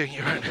like you're doing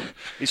your own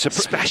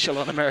special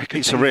on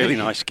American It's TV. a really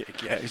nice gig,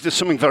 yeah. There's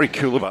something very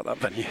cool about that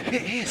venue.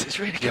 It is, it's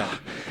really cool.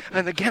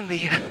 And again,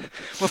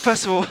 well,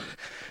 first of all,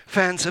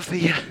 fans of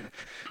the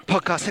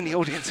podcast in the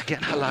audience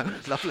again, hello,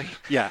 lovely.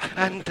 Yeah.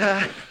 And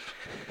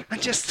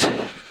just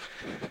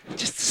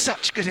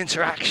such good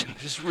interaction,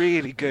 just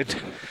really good,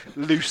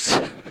 loose,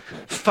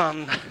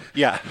 fun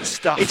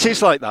stuff. It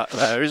is like that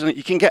there, isn't it?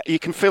 You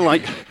can feel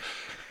like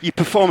you're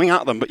performing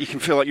at them, but you can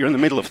feel like you're in the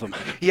middle of them.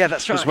 Yeah,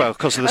 that's right. As well,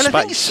 because of the space. space. I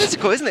think it's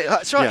physical, isn't it?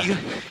 That's right. Yeah.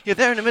 You're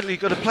there in the middle.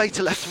 You've got to play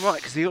to left and right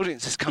because the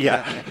audience is coming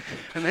out,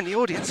 and then the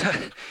audience are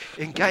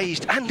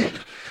engaged and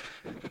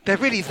they're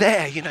really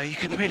there. You know, you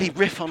can really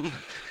riff on.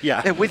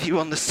 Yeah. They're with you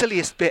on the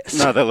silliest bits.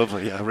 No, they're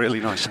lovely. Yeah, really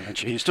nice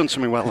energy. He's done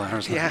something well there,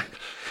 hasn't he? Yeah.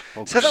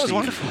 Oh, so that was Steve.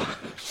 wonderful.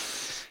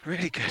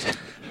 Really good.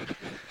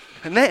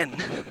 And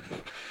then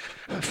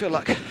I feel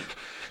like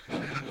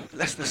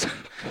listeners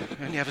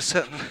only have a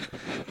certain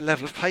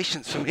level of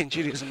patience for me and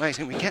Julia's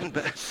amazing weekend,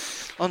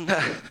 but on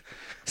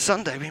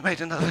Sunday we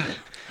made another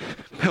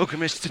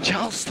pilgrimage to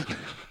Charleston.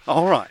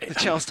 All right. The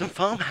Charleston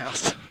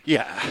farmhouse.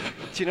 Yeah.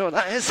 Do you know what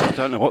that is? I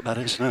don't know what that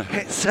is, no.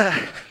 It's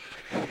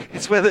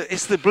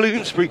the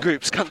Bloomsbury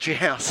Group's country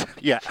house.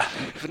 Yeah.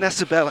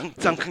 Vanessa Bell and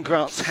Duncan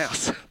Grant's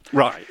house.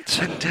 Right.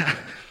 And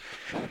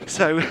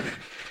so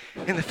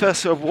in the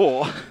First World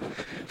War,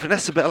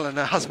 Vanessa Bell and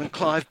her husband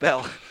Clive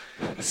Bell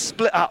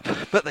split up,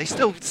 but they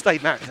still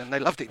stayed married and they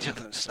loved each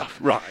other and stuff.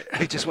 Right.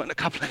 They just weren't a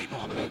couple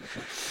anymore.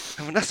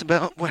 And Vanessa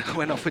Bell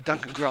went off with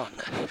Duncan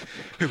Grant,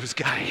 who was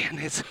gay, and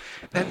his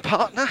then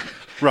partner.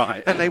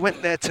 Right. And they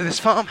went there to this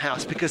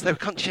farmhouse because they were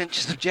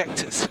conscientious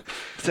objectors,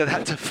 so they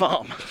had to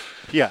farm.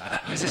 Yeah.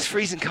 There's this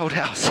freezing cold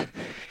house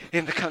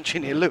in the country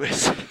near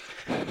Lewis,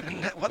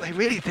 and what they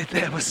really did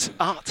there was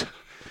art.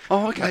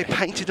 Oh, okay. They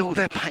painted all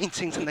their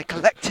paintings and they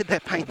collected their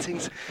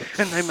paintings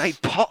and they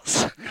made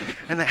pots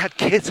and they had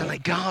kids and they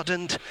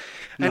gardened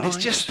and Nice.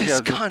 it's just this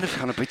kind of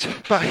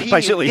bohemian,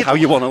 basically how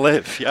you want to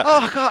live. Yeah.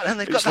 Oh God! And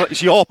they've got that.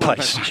 It's your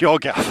place. It's your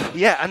gaff.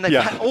 Yeah, and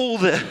they've had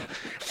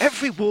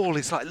every wall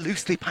is like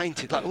loosely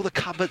painted, like all the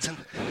cupboards and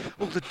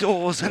all the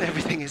doors and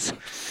everything is,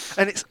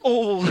 and it's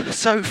all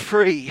so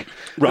free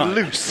and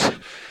loose,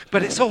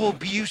 but it's all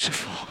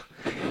beautiful.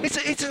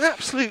 It's an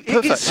absolute.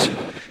 Perfect.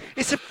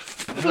 It's a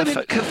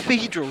flipping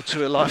cathedral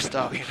to a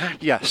lifestyle, you know.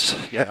 Yes.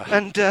 Yeah.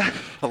 And a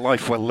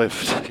life well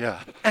lived. Yeah.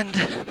 And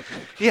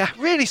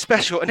really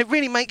special, and it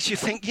really makes you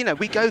think. You know,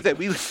 we go there.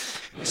 We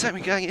say we're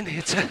going in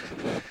here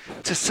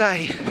to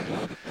say,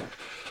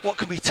 what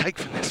can we take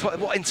from this?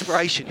 What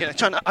inspiration? You know,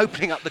 trying to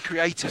opening up the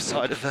creative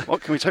side of the.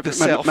 What can we take?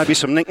 Maybe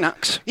some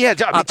knickknacks. Yeah,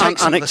 take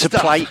some of the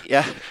stuff. Plate.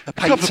 Yeah. A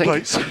painting. Couple of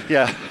plates.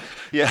 Yeah.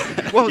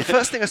 Yeah. Well, the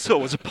first thing I saw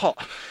was a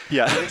pot.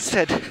 Yeah. And it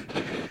said,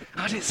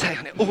 how did it say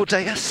on it?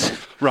 Audacious.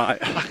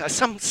 Right. Like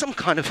some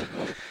kind of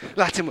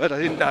Latin word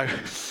I didn't know,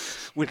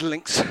 with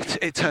links.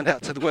 It turned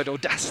out to the word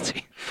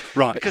audacity.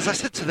 Right. Because I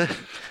said to the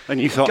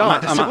and you thought,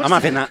 guide, I'm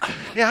having that.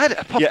 Yeah, I had it.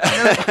 I popped it.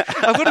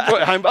 I would have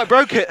brought it home, but I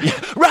broke it. Yeah.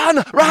 Run!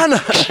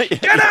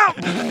 Get out!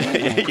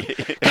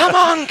 Come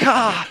on,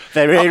 car!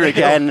 They're here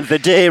again. The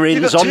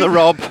Deering's on the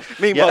rob.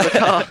 Meanwhile, the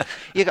car.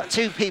 You got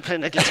two people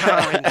and a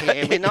guitar in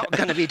here. We're not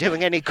going to be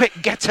doing any quick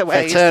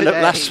getaways. They turned today.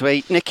 up last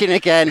week, nicking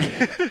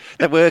again.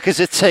 They work as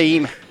a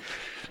team.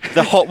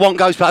 The one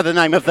goes by the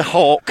name of the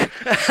Hawk.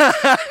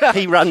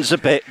 He runs a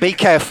bit. Be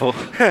careful.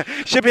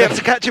 Should be able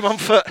to catch him on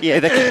foot. Yeah,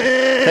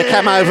 they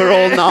come over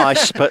all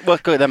nice, but we'll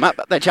go them up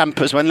their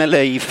jumpers when they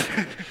leave.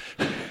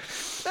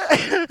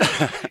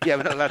 Yeah,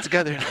 we're not allowed to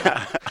go there.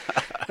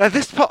 Now,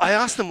 this pot, I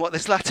asked them what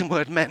this Latin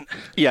word meant.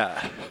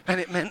 Yeah. And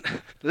it meant,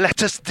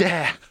 let us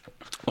dare.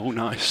 Oh,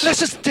 nice.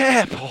 Let us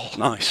dare, Paul.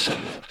 Nice.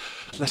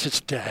 Let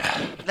us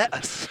dare. Let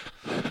us.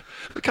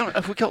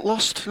 Have we got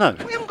lost? No.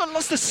 We haven't got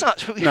lost as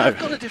such, but we have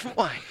gone a different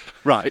way.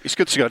 Right, it's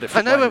good to go a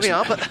different way. I know where we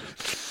are, but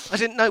I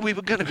didn't know we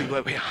were going to be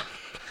where we are.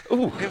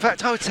 Oh. In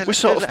fact, I would say We're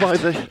sort of by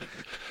the...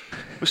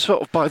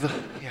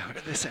 Yeah, we're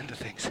at this end of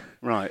things.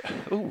 Right.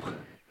 Oh.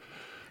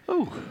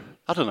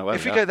 I don't know where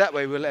if we are. go that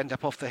way, we'll end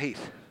up off the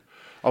Heath.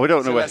 Oh, we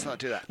don't know where. Let's not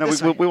do that. No,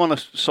 we want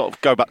to sort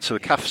of go back to the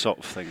calf sort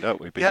of thing, don't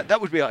we? Yeah,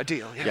 that would be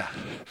ideal. Yeah.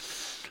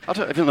 I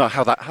don't even know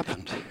how that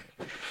happened.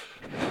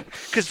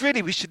 Because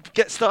really, we should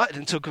get started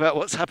and talk about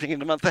what's happening in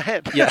the month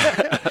ahead.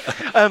 Yeah.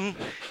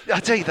 I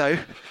tell you though,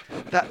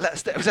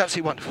 it was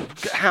absolutely wonderful.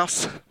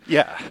 House.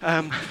 Yeah.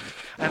 And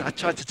I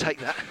tried to take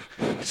that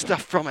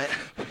stuff from it,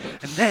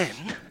 and then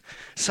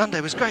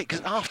Sunday was great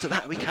because after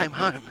that we came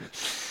home.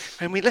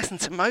 And we listened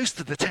to most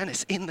of the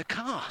tennis in the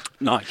car.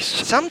 Nice.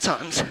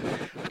 Sometimes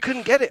I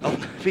couldn't get it on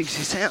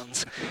BBC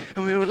Sounds,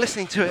 and we were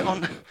listening to it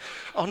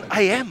on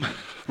AM.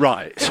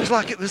 Right. It was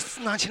like it was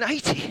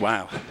 1980.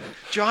 Wow.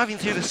 Driving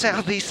through the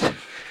southeast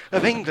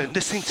of England,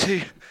 listening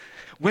to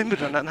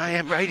Wimbledon on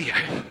AM radio.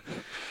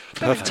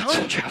 Perfect.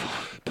 Time travel.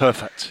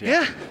 Perfect.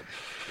 Yeah.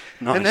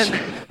 Nice. And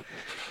then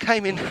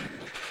came in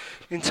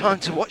time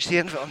to watch the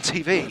end of it on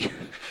TV.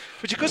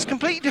 Which, of course, is a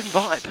completely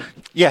different vibe.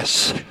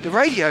 Yes. The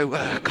radio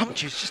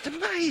commentary is just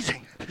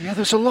amazing. Yeah,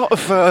 there's a lot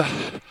of...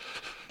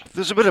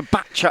 there's a bit of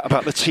back chat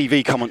about the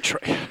TV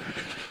commentary.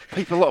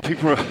 A lot of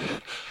people are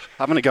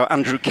having to go at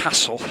Andrew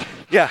Castle.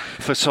 Yeah.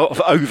 For sort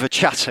of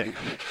over-chatting.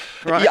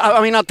 Right. Yeah,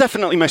 I mean, I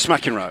definitely miss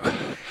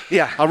McEnroe.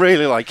 Yeah. I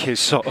really like his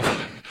sort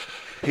of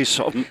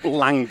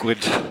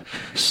languid,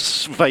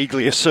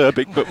 vaguely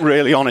acerbic, but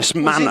really honest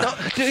manner. Was he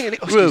not doing any...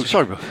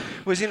 Sorry, bro.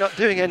 Was he not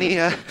doing any...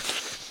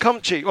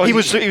 commentary? He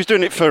was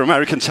doing it for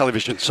American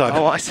television, so.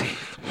 Oh, I see.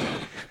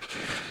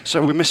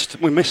 So we missed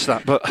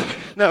that, but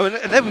no, and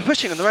they were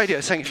pushing on the radio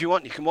saying if you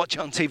want, you can watch it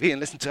on TV and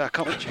listen to our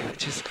commentary,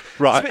 which is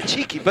right. It's a bit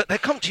cheeky, but their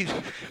commentary's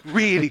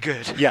really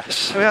good.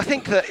 Yes. I mean, I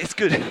think that it's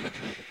good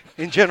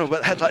in general,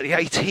 but they had like the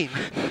A team.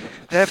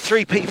 They have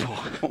 3 people.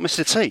 What,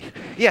 Mr. T?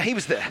 Yeah, he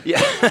was there.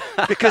 Yeah.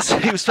 Because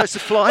he was supposed to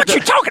fly. What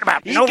you talking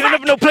about? You don't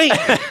have no plane.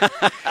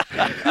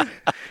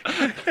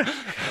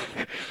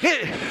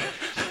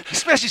 He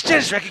smashed his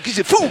tennis racket because he's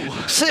a fool.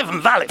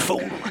 Seven valid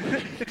fool.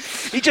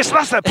 He just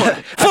lost that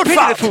point. Foot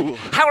fault. Fool.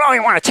 How long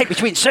you want to take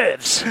between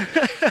serves?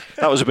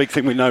 That was a big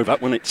thing with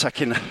Novak when it's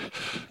taking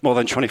more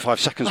than 25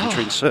 seconds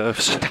between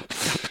serves.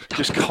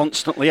 Just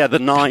constantly, the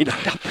 9.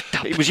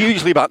 It was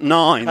usually about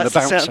 9, That's the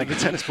bouncing. Sound of the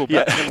tennis ball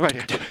back on the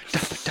radio.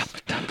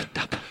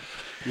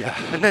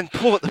 Yeah. And then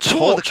poor the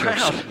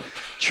crowd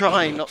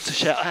trying not to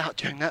shout out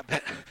during that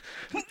bit.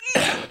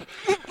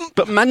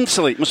 But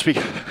mentally, it must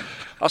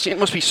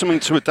be something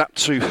to adapt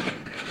to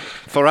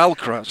for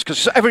Alcaraz,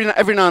 because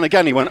every now and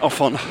again he went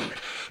off on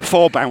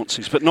 4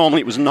 bounces, but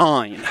normally it was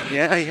 9.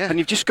 Yeah, yeah. And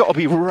you've just got to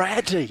be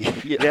ready.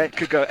 Yeah, it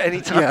could go at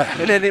any time. Yeah.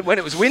 And then when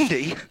it was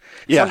windy,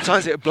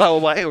 sometimes it would blow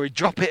away, or he'd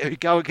drop it, or he'd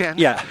go again.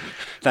 Yeah.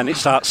 Then it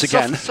starts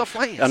again. Soft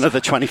waves. Another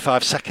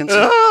 25 seconds.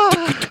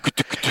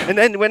 And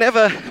then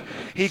whenever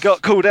he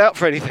got called out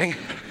for anything,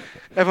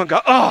 everyone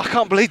go, "Oh, I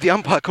can't believe the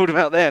umpire called him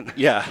out then."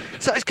 Yeah.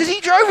 So it's because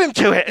he drove him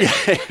to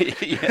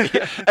it.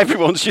 Yeah.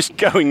 Everyone's just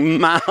going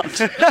mad.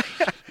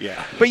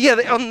 Yeah. But yeah,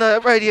 on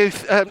the radio,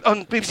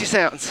 on BBC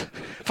Sounds,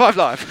 5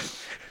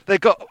 Live, they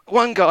got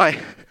one guy.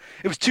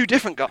 It was 2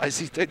 different guys.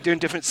 He's doing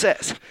different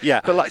sets. Yeah.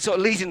 But like sort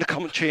of leading the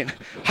commentary and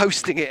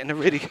hosting it in a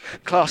really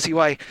classy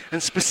way,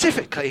 and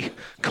specifically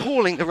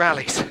calling the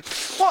rallies.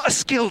 What a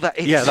skill that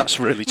is. Yeah, that's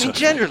really I mean, tough.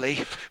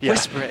 generally,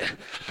 whisper it.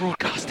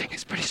 Broadcasting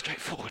is pretty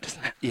straightforward,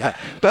 isn't it? Yeah.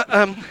 But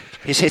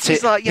he's hit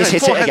it. Like, he's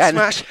hit it forehand again.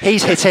 Smash.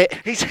 He's hit it.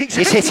 He's hit it.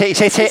 He's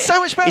hit it. It's so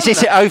much better. He's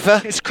hit it over.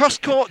 It's cross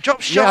court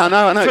drop shot. Yeah,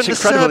 I know. From It's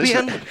the incredible,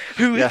 Serbian, isn't it?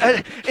 who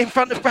Yeah. in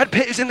front of Brad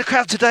Pitt, who's in the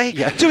crowd today,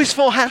 to his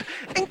forehand.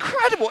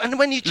 Incredible. And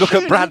when you Look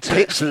tune at Brad into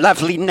Pitt's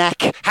lovely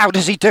neck. How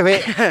does he do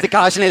it? The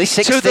guy's nearly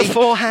 60. to the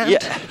forehand.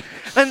 Yeah.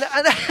 And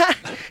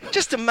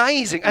just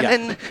amazing.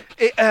 And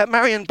then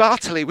Marion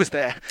Bartley was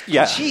there.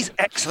 Yeah. And she's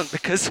excellent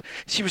because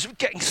she was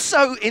getting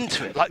so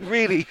into it, like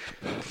really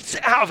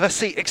out of her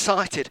seat,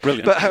 excited.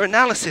 Brilliant. But her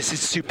analysis is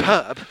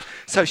superb.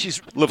 So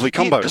she's Lovely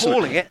combo, isn't it?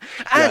 calling it.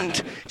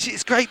 And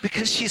it's great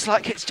because she's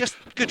like, it's just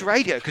good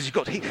radio because you've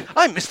got,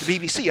 I'm Mr.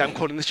 BBC, I'm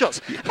calling the shots.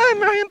 I'm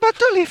Marion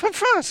Bartley from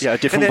France. Yeah, a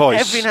different and then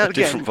voice. Every now and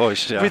again, different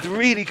voice, yeah. with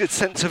really good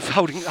sense of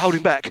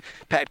holding back.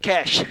 Pat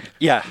Cash.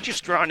 Yeah.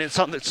 Just throwing in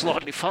something that's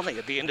slightly funny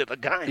at the end of the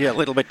game. Yeah, a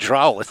little bit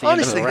droll at the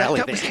Honestly, end of the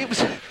rally. it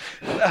was.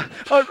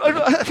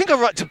 I think I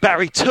write to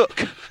Barry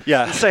Took.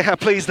 Yeah. And say how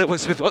pleased I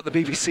was with what the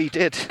BBC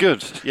did.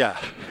 Good, yeah.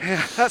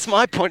 Yeah, that's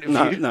my point of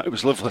view. No, it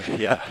was lovely,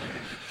 yeah.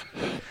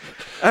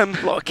 A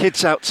lot of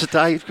kids out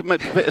today. A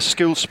bit of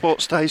school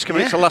sports days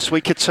coming. It's the last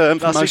week of term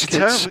for most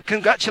kids.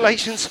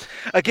 Congratulations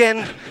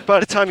again. By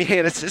the time you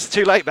hear this, it's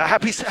too late. But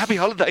happy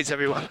holidays,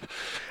 everyone.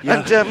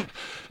 Yeah. And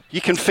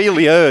you can feel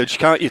the urge,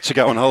 can't you, to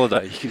go on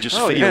holiday? You can just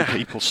feel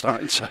people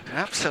starting to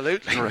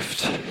absolutely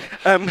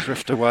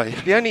drift away.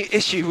 The only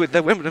issue with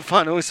the Wimbledon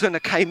final was when I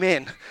came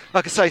in.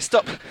 Like I say,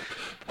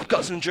 I've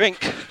got some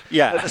drink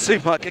at the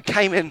supermarket.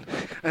 Came in,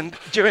 and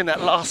during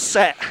that last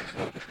set.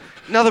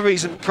 Another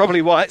reason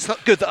probably why it's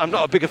not good that I'm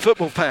not a bigger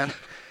football fan.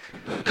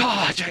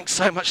 God, I drank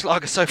so much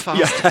lager so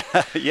fast.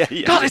 Yeah.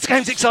 God, this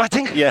game's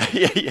exciting. Yeah.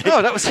 Oh,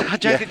 I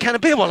drank a can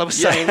of beer while I was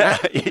saying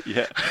that.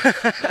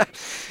 Yeah.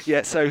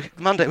 Yeah, so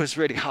Monday was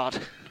really hard.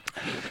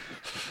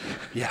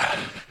 Yeah.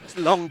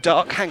 Long,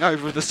 dark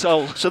hangover of the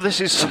soul. So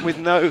this is with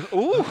no...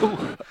 Ooh.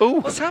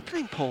 What's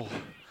happening, Paul?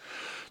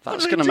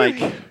 That's going to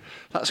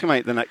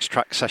make the next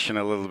track session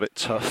a little bit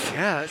tough.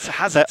 Yeah, it's a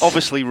hazard. They're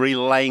obviously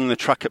relaying the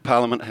track at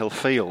Parliament Hill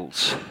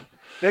Fields.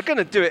 They're going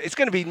to do it. It's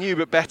going to be new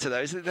but better,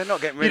 though. They're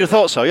not getting rid You'd of have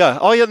thought so, yeah.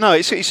 Oh, yeah, no,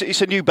 it's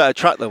a new, better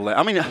track, though.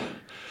 I mean,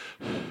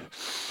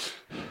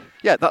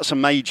 yeah, that's a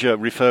major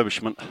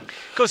refurbishment.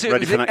 Because if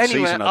ready it for was next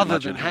anywhere season, other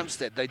I'd than imagine.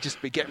 Hampstead, they'd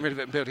just be getting rid of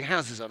it and building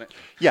houses on it.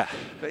 Yeah.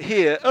 But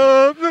here,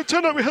 it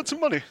turned out we had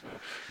some money.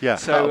 Yeah,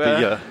 so,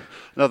 that'll be...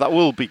 no, that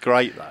will be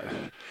great, though.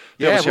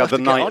 They Yeah, obviously we'll had the have to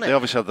get night. on They it.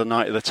 obviously had the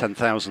night of the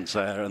 10,000s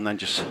there, and then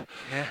just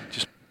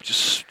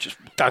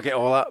dug it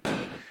all up.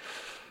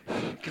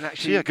 Can So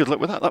actually, yeah, good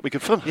luck with that. That'd be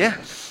good fun. Yeah.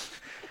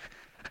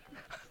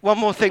 One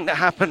more thing that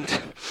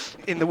happened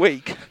in the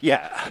week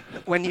Yeah.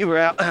 when you were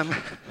out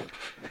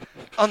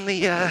on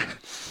the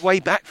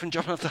way back from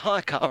dropping off the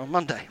hire car on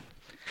Monday.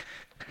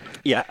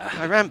 Yeah.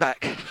 I ran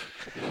back,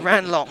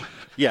 ran long.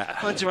 Yeah.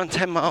 I had to run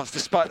 10 miles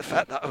despite the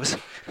fact that I was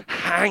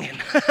hanging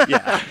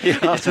Yeah.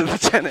 after the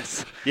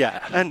tennis.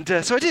 Yeah. And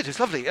so I did, it was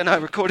lovely. And I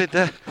recorded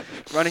the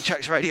Running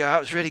Tracks radio out,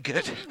 it was really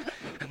good.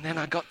 And then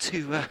I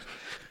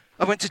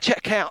I went to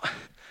check out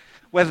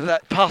whether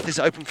that path is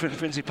open for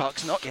Finsbury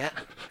Park. Not yet.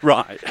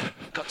 Right.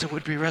 Got to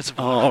Woodbury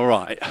Reservoir. All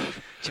right. Do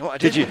you know what I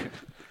did? Did you?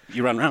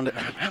 You ran round it.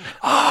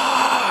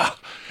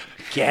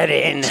 Get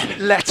in.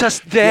 Let us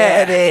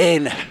there. Get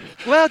in.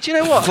 Well, do you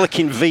know what?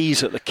 Flicking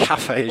V's at the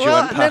cafe as you Well,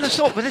 went and then I past.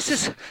 thought, well, this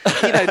is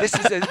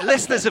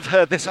listeners have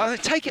heard this. I'll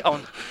take it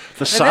on.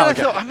 The and saga.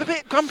 then I thought, I'm a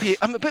bit grumpy.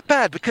 I'm a bit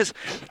bad because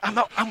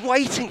I'm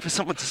waiting for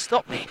someone to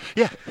stop me.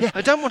 Yeah.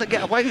 I don't want to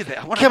get away with it.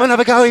 I want Come and have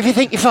a go if you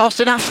think you're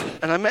fast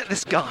enough. And I met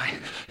this guy,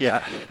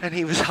 Yeah. and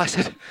he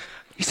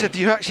said,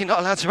 you're actually not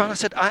allowed to run. I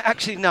said, I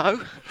actually know.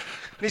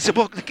 And he said,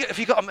 well, have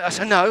you got a minute? I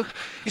said, no.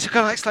 He said,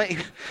 can I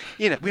explain?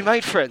 We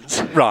made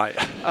friends. Right.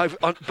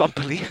 On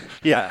Bumperly.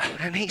 Yeah.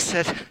 And he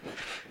said,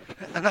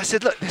 and I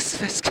said, look,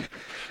 this,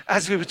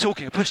 as we were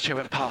talking, a pushchair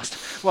went past.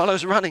 While I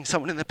was running,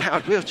 someone in the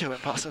powered wheelchair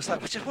went past. I was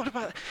like, what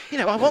about,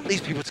 I want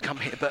these people to come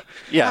here, but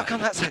how come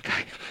that's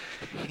okay?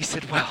 He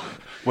said, well,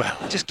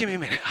 just give me a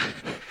minute.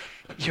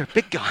 You're a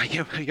big guy,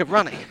 you're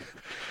running.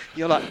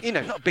 You're like,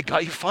 not a big guy,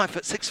 you're 5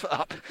 foot, 6 foot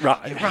up.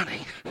 Right. You're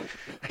running.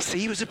 They see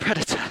you as a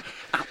predator.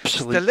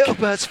 Absolute. The little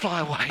birds fly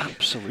away.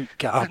 Absolute And the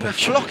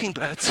garbage. flocking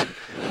birds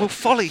will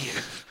follow you.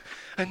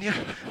 And you're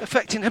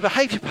affecting their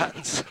behaviour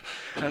patterns.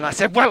 And I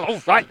said, well,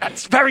 all right,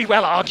 that's very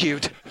well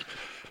argued.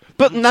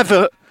 But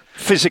never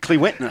physically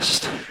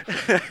witnessed.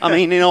 I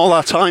mean, in all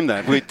our time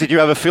there, did you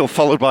ever feel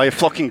followed by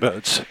flocking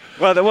birds?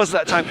 Well, there was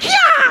that time.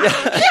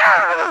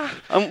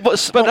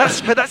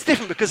 But that's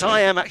different because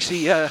I am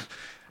actually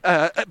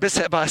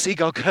beset by a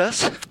seagull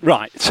curse.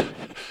 Right.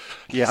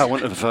 Yeah, I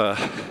wouldn't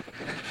have.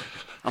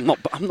 I'm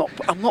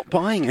not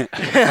buying it.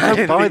 I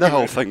don't buy the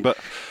whole thing, but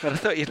I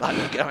thought you'd like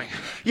me going.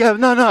 Yeah,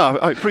 no,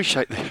 I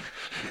appreciate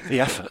the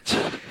effort.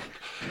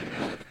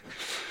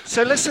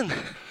 So listen,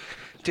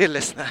 dear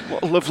listener.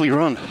 What a lovely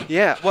run.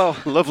 Yeah, well,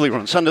 lovely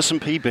run. Send us some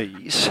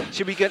PBs.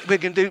 Should we get? We're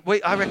going to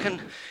do. I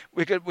reckon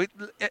we're going.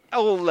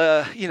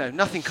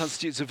 Nothing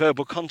constitutes a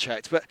verbal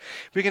contract, but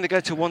we're going to go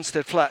to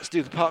Wanstead Flats,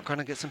 do the park run,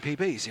 and get some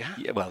PBs. Yeah.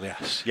 Yeah. Well,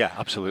 yes. Yeah,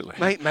 absolutely.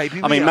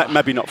 Maybe.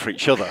 Maybe not for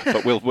each other,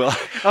 but we'll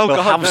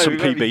have some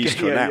PBs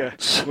to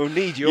announce. Yeah. We'll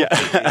need your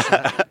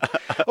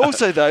PBs.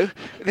 Also, though,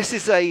 this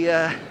is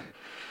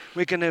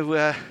we're going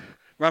to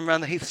run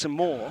around the Heath some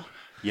more.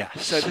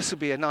 Yes. So this will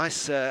be a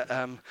nice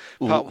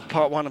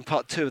part 1 and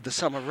part 2 of the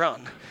summer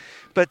run.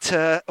 But,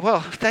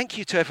 thank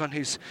you to everyone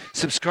who's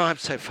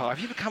subscribed so far.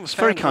 If you become a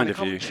fan of the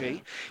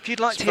commentary, if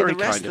you'd like to hear the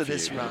rest of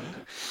this run,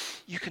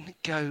 you can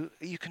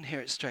hear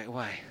it straight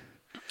away.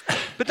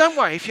 But don't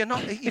worry, if you're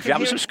not, if you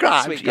haven't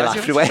subscribed, you'll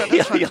have to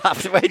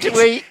wait a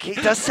week.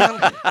 It does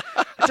sound.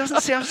 It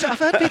doesn't sound. I've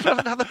heard people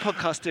on other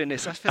podcasts doing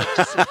this. I feel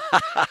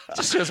it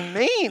just feels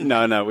mean.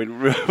 No,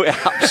 we're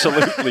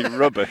absolutely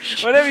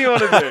rubbish. Whatever you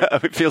want to do.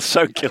 We feel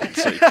so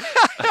guilty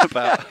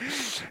about.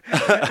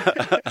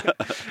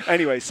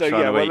 Anyway, so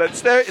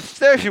it's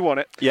there if you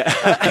want it. Yeah.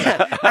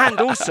 And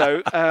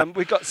also,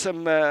 we've got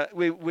some.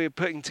 We're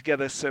putting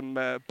together some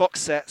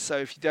box sets. So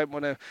if you don't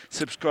want to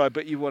subscribe,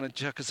 but you want to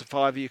chuck us a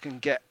 $5, you can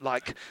get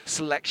like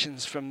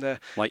selections from the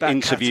like back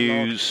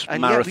interviews,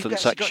 catalogue. marathon we've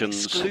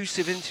sections, got an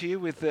exclusive interview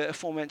with the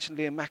aforementioned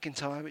Liam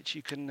McIntyre, which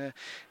you can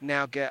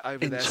now get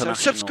over there. So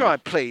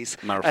subscribe, please.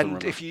 Marathon and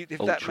runner, if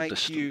that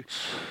makes you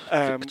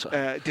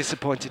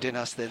disappointed in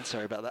us, then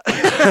sorry about that.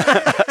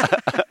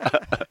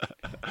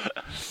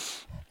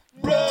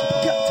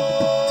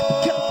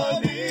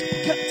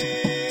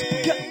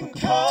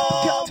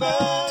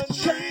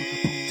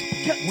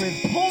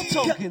 With Paul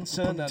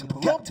Tolkinson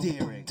and Rob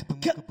Deering.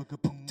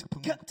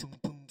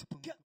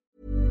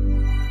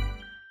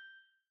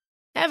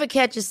 Ever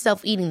catch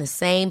yourself eating the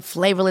same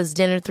flavorless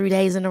dinner 3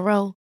 days in a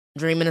row?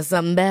 Dreaming of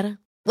something better?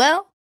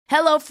 Well,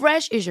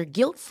 HelloFresh is your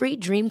guilt-free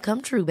dream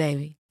come true,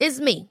 baby. It's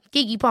me,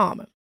 Keke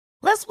Palmer.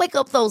 Let's wake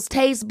up those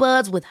taste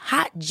buds with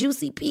hot,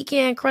 juicy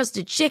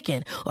pecan-crusted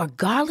chicken or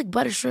garlic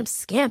butter shrimp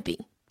scampi.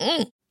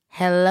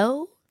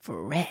 Hello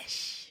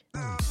Fresh.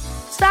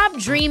 Stop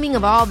dreaming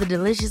of all the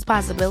delicious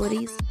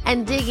possibilities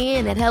and dig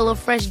in at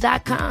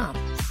HelloFresh.com.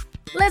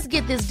 Let's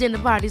get this dinner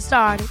party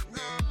started.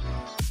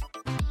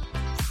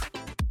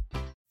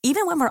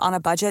 Even when we're on a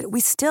budget, we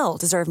still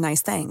deserve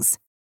nice things.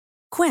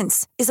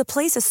 Quince is a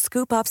place to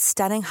scoop up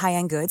stunning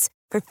high-end goods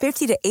for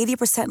 50 to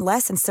 80%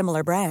 less than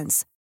similar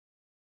brands.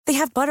 They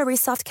have buttery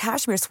soft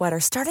cashmere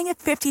sweaters starting at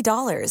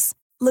 $50,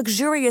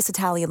 luxurious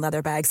Italian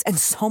leather bags, and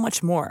so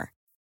much more.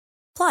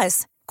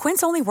 Plus,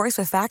 Quince only works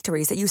with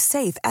factories that use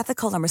safe,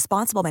 ethical, and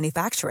responsible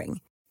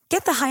manufacturing.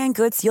 Get the high-end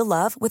goods you'll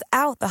love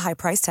without the high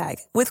price tag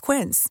with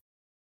Quince.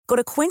 Go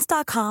to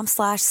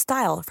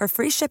quince.com/style for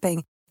free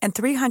shipping and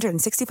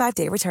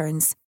 365-day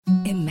returns.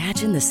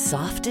 Imagine the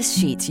softest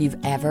sheets you've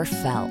ever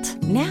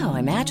felt. Now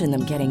imagine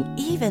them getting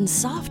even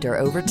softer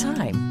over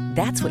time.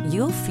 That's what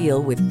you'll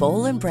feel with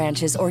Boll &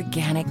 Branch's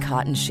organic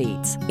cotton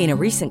sheets. In a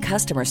recent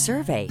customer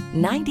survey,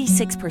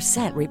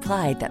 96%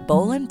 replied that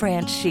Boll &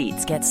 Branch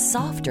sheets get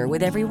softer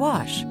with every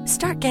wash.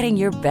 Start getting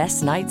your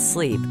best night's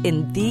sleep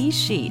in these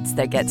sheets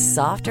that get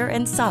softer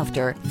and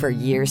softer for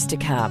years to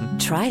come.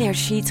 Try their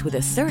sheets with a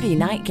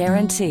 30-night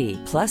guarantee.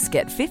 Plus,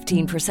 get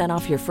 15%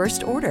 off your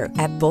first order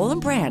at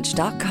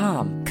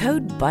bollandbranch.com.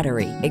 Code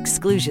BUTTERY.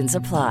 Exclusions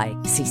apply.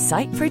 See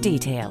site for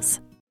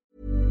details.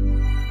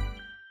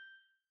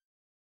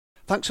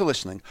 Thanks for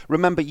listening.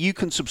 Remember, you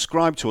can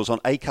subscribe to us on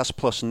Acast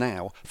Plus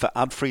now for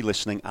ad-free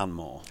listening and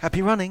more.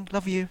 Happy running.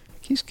 Love you.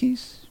 Kiss,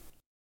 kiss.